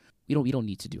about, we don't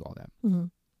need to do all that.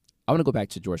 I want to go back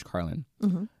to George Carlin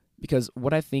because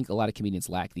what I think a lot of comedians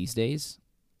lack these days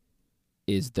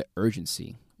is the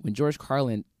urgency. When George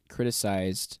Carlin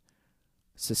criticized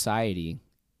society,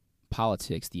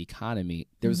 politics, the economy,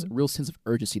 there was a real sense of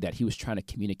urgency that he was trying to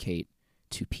communicate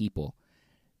to people.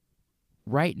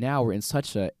 Right now, we're in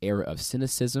such an era of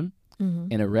cynicism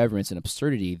and irreverence and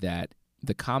absurdity that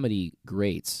the comedy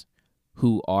greats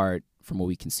who are, from what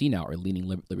we can see now, are leaning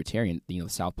libertarian. The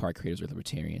South Park creators are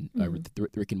libertarian. The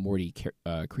Rick and Morty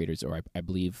creators are, I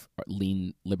believe,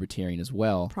 lean libertarian as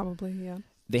well. Probably, yeah.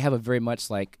 They have a very much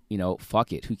like,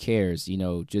 fuck it, who cares?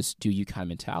 Just do you kind of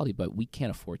mentality. But we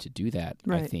can't afford to do that,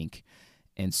 Right. I think.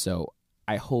 And so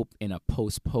I hope in a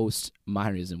post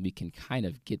modernism we can kind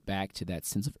of get back to that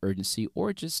sense of urgency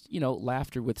or just,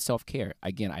 laughter with self-care.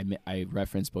 Again, I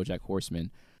referenced BoJack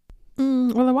Horseman.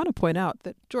 Well, I want to point out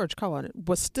that George Carlin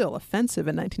was still offensive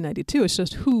in 1992. It's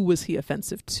just who was he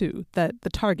offensive to? That the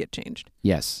target changed.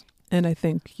 Yes. And I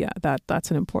think,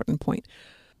 that's an important point.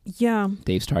 Yeah.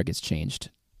 Dave's targets changed.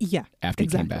 Yeah. After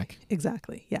exactly. he came back.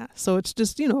 Exactly. Yeah. So it's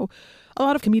just, a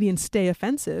lot of comedians stay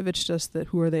offensive. It's just that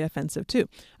who are they offensive to?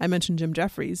 I mentioned Jim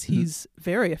Jeffries. He's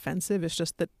very offensive. It's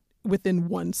just that within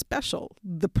one special,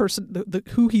 the person, the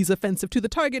who he's offensive to, the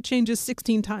target changes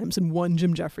 16 times in one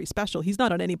Jim Jeffries special. He's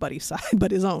not on anybody's side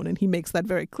but his own, and he makes that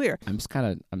very clear. I'm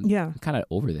kind of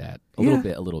over that a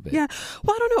little bit. Yeah.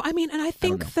 Well, I don't know. I mean, and I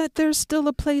think that there's still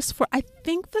a place for. I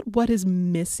think that what is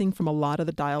missing from a lot of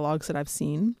the dialogues that I've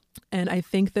seen, and I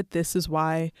think that this is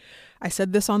why I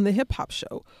said this on the hip hop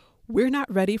show. We're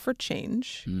not ready for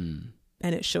change, and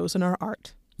it shows in our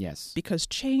art. Yes. Because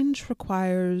change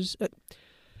requires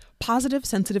positive,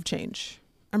 sensitive change.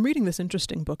 I'm reading this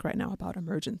interesting book right now about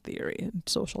emergent theory and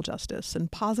social justice,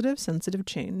 and positive, sensitive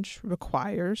change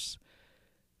requires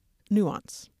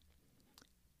nuance.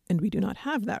 And we do not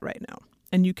have that right now.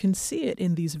 And you can see it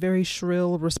in these very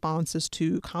shrill responses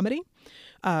to comedy,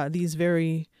 these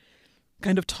very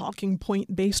kind of talking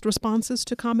point based responses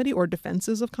to comedy or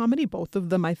defenses of comedy. Both of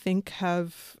them, I think,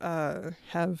 have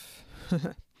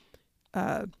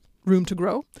room to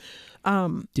grow.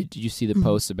 Did you see the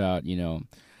post about,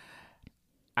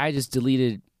 I just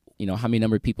deleted, how many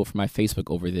number of people from my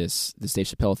Facebook over this Dave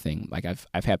Chappelle thing? Like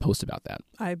I've had posts about that.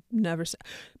 I've never said.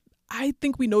 I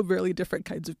think we know really different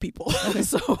kinds of people. Okay.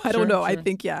 So I don't know. Sure. I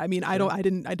think, I mean, I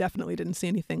definitely didn't see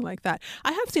anything like that.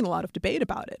 I have seen a lot of debate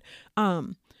about it.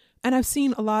 And I've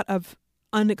seen a lot of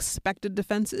unexpected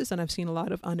defenses, and I've seen a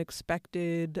lot of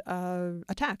unexpected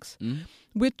attacks,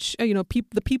 which,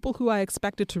 the people who I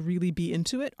expected to really be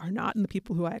into it are not, and the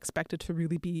people who I expected to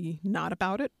really be not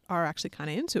about it are actually kind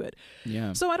of into it.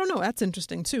 Yeah. So I don't know. That's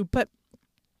interesting too. But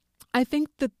I think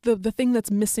that the thing that's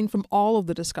missing from all of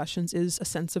the discussions is a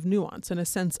sense of nuance and a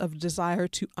sense of desire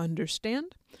to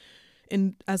understand,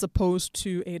 as opposed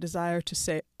to a desire to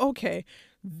say, okay,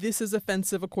 this is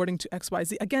offensive according to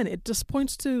XYZ. Again, it just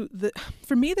points to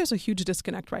for me, there's a huge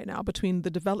disconnect right now between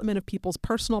the development of people's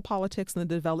personal politics and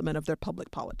the development of their public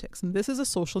politics. And this is a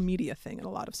social media thing in a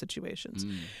lot of situations.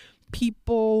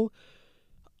 People,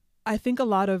 I think a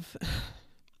lot of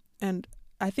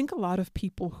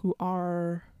people who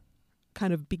are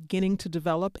kind of beginning to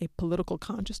develop a political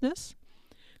consciousness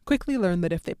quickly learn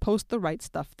that if they post the right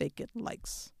stuff, they get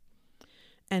likes.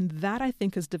 And that, I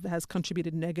think, has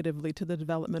contributed negatively to the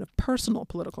development of personal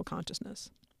political consciousness.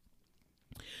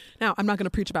 Now, I'm not going to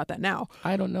preach about that now.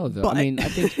 I don't know, though. But, I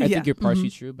think you're partially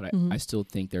true, but I still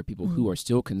think there are people who are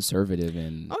still conservative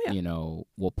and,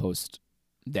 will post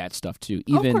that stuff too.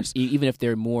 Even if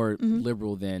they're more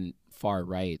liberal than far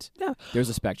right. Yeah. There's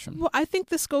a spectrum. Well, I think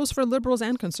this goes for liberals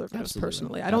and conservatives. Absolutely.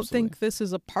 Personally. I don't think this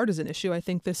is a partisan issue. I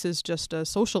think this is just a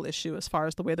social issue as far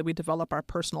as the way that we develop our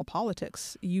personal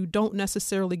politics. You don't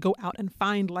necessarily go out and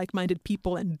find like-minded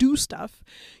people and do stuff.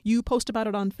 You post about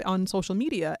it on social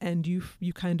media, and you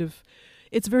kind of,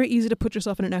 it's very easy to put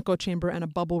yourself in an echo chamber and a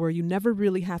bubble where you never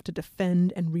really have to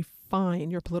defend and refine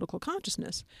your political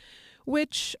consciousness.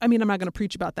 Which, I mean, I'm not going to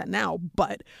preach about that now,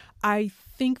 but I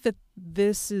think that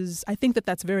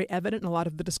that's very evident in a lot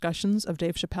of the discussions of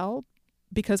Dave Chappelle,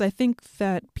 because I think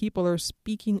that people are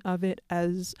speaking of it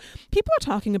as, people are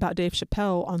talking about Dave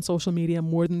Chappelle on social media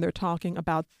more than they're talking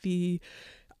about the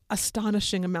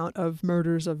astonishing amount of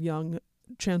murders of young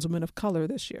trans women of color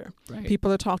this year. Right.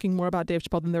 People are talking more about Dave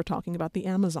Chappelle than they're talking about the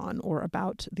Amazon or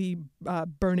about the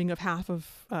burning of half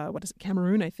of,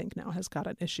 Cameroon, I think now has got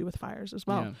an issue with fires as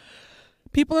well. Yeah.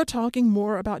 People are talking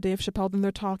more about Dave Chappelle than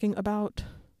they're talking about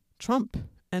Trump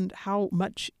and how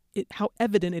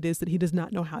evident it is that he does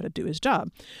not know how to do his job.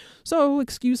 So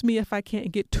excuse me if I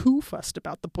can't get too fussed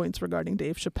about the points regarding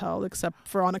Dave Chappelle, except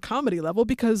for on a comedy level,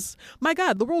 because my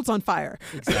God, the world's on fire.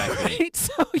 Exactly. Right?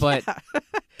 So, but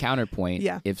counterpoint,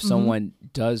 if someone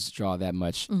does draw that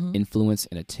much influence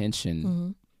and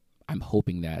attention, I'm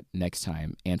hoping that next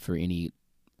time, and for any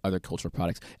other cultural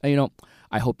products,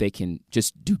 I hope they can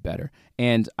just do better.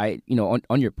 And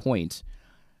on your point,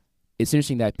 it's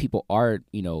interesting that people are,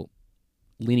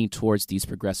 leaning towards these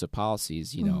progressive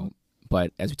policies,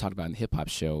 but as we talked about in the hip hop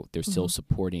show, they're still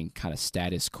supporting kind of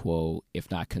status quo, if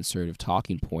not conservative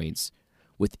talking points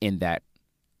within that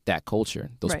culture,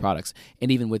 those products.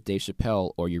 And even with Dave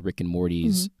Chappelle or your Rick and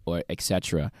Morty's or et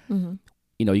cetera,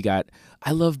 you got,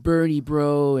 I love Bernie,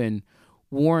 bro, and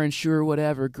Warren, sure,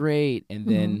 whatever, great. And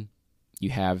then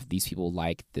you have these people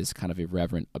like this kind of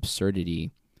irreverent absurdity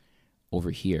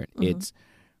over here. It's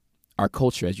our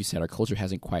culture, as you said, our culture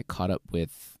hasn't quite caught up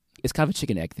with, it's kind of a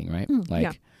chicken egg thing, right?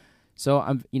 So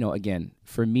I'm, again,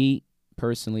 for me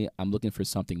personally, I'm looking for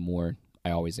something more.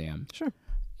 I always am. Sure.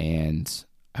 And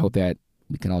I hope that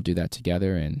we can all do that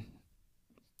together. And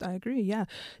I agree. Yeah,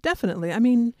 definitely. I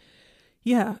mean,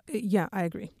 yeah, I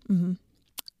agree.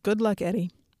 Good luck,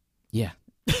 Eddie. Yeah.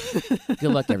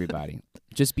 Good luck, everybody.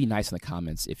 Just be nice in the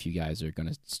comments if you guys are going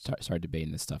to start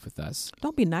debating this stuff with us.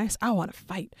 Don't be nice. I want to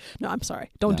fight. No, I'm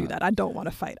sorry. Don't do that. I don't want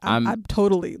to fight. I'm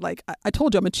totally, I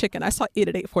told you I'm a chicken. I saw it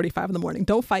at 8:45 in the morning.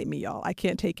 Don't fight me, y'all. I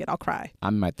can't take it. I'll cry.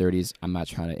 I'm in my 30s. I'm not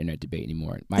trying to internet debate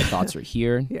anymore. My thoughts are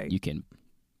here. Yeah. You can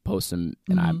post them,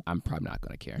 and I'm probably not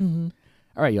going to care.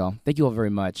 All right, y'all. Thank you all very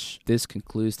much. This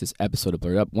concludes this episode of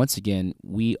Blurred Up. Once again,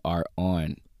 we are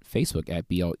on Facebook at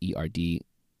BLERDUP.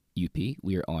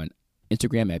 We are on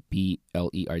Instagram at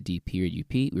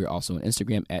BLERD_UP. We are also on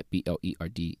Instagram at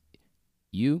BLERD_UP.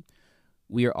 you.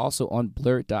 We are also on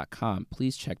blurred.com.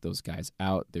 Please check those guys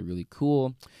out. They're really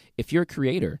cool. If you're a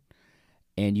creator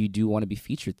and you do want to be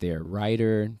featured there,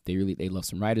 writer, they love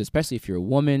some writers, especially if you're a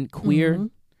woman, queer,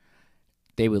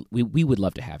 we would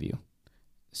love to have you.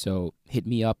 So hit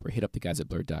me up or hit up the guys at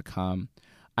blurred.com.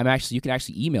 You can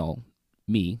actually email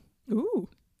me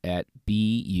at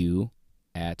bu@blurred.com.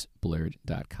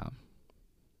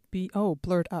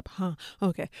 Blurred up, huh?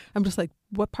 Okay. I'm just like,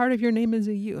 what part of your name is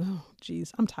a U? Oh,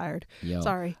 geez. I'm tired.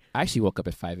 Sorry. I actually woke up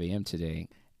at 5 a.m. today,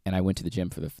 and I went to the gym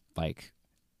for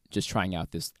just trying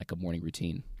out this a morning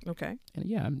routine. Okay. And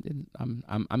yeah,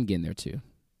 I'm getting there too.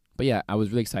 But yeah, I was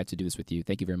really excited to do this with you.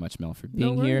 Thank you very much, Mel, for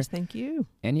being here. Thank you.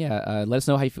 And yeah, let us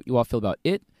know how you all feel about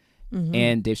it.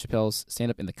 And Dave Chappelle's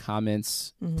stand-up in the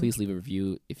comments. Please leave a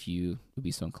review if you would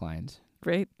be so inclined.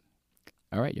 Great.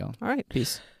 All right, y'all. All right.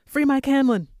 Peace. Free Mike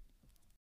Hanlon.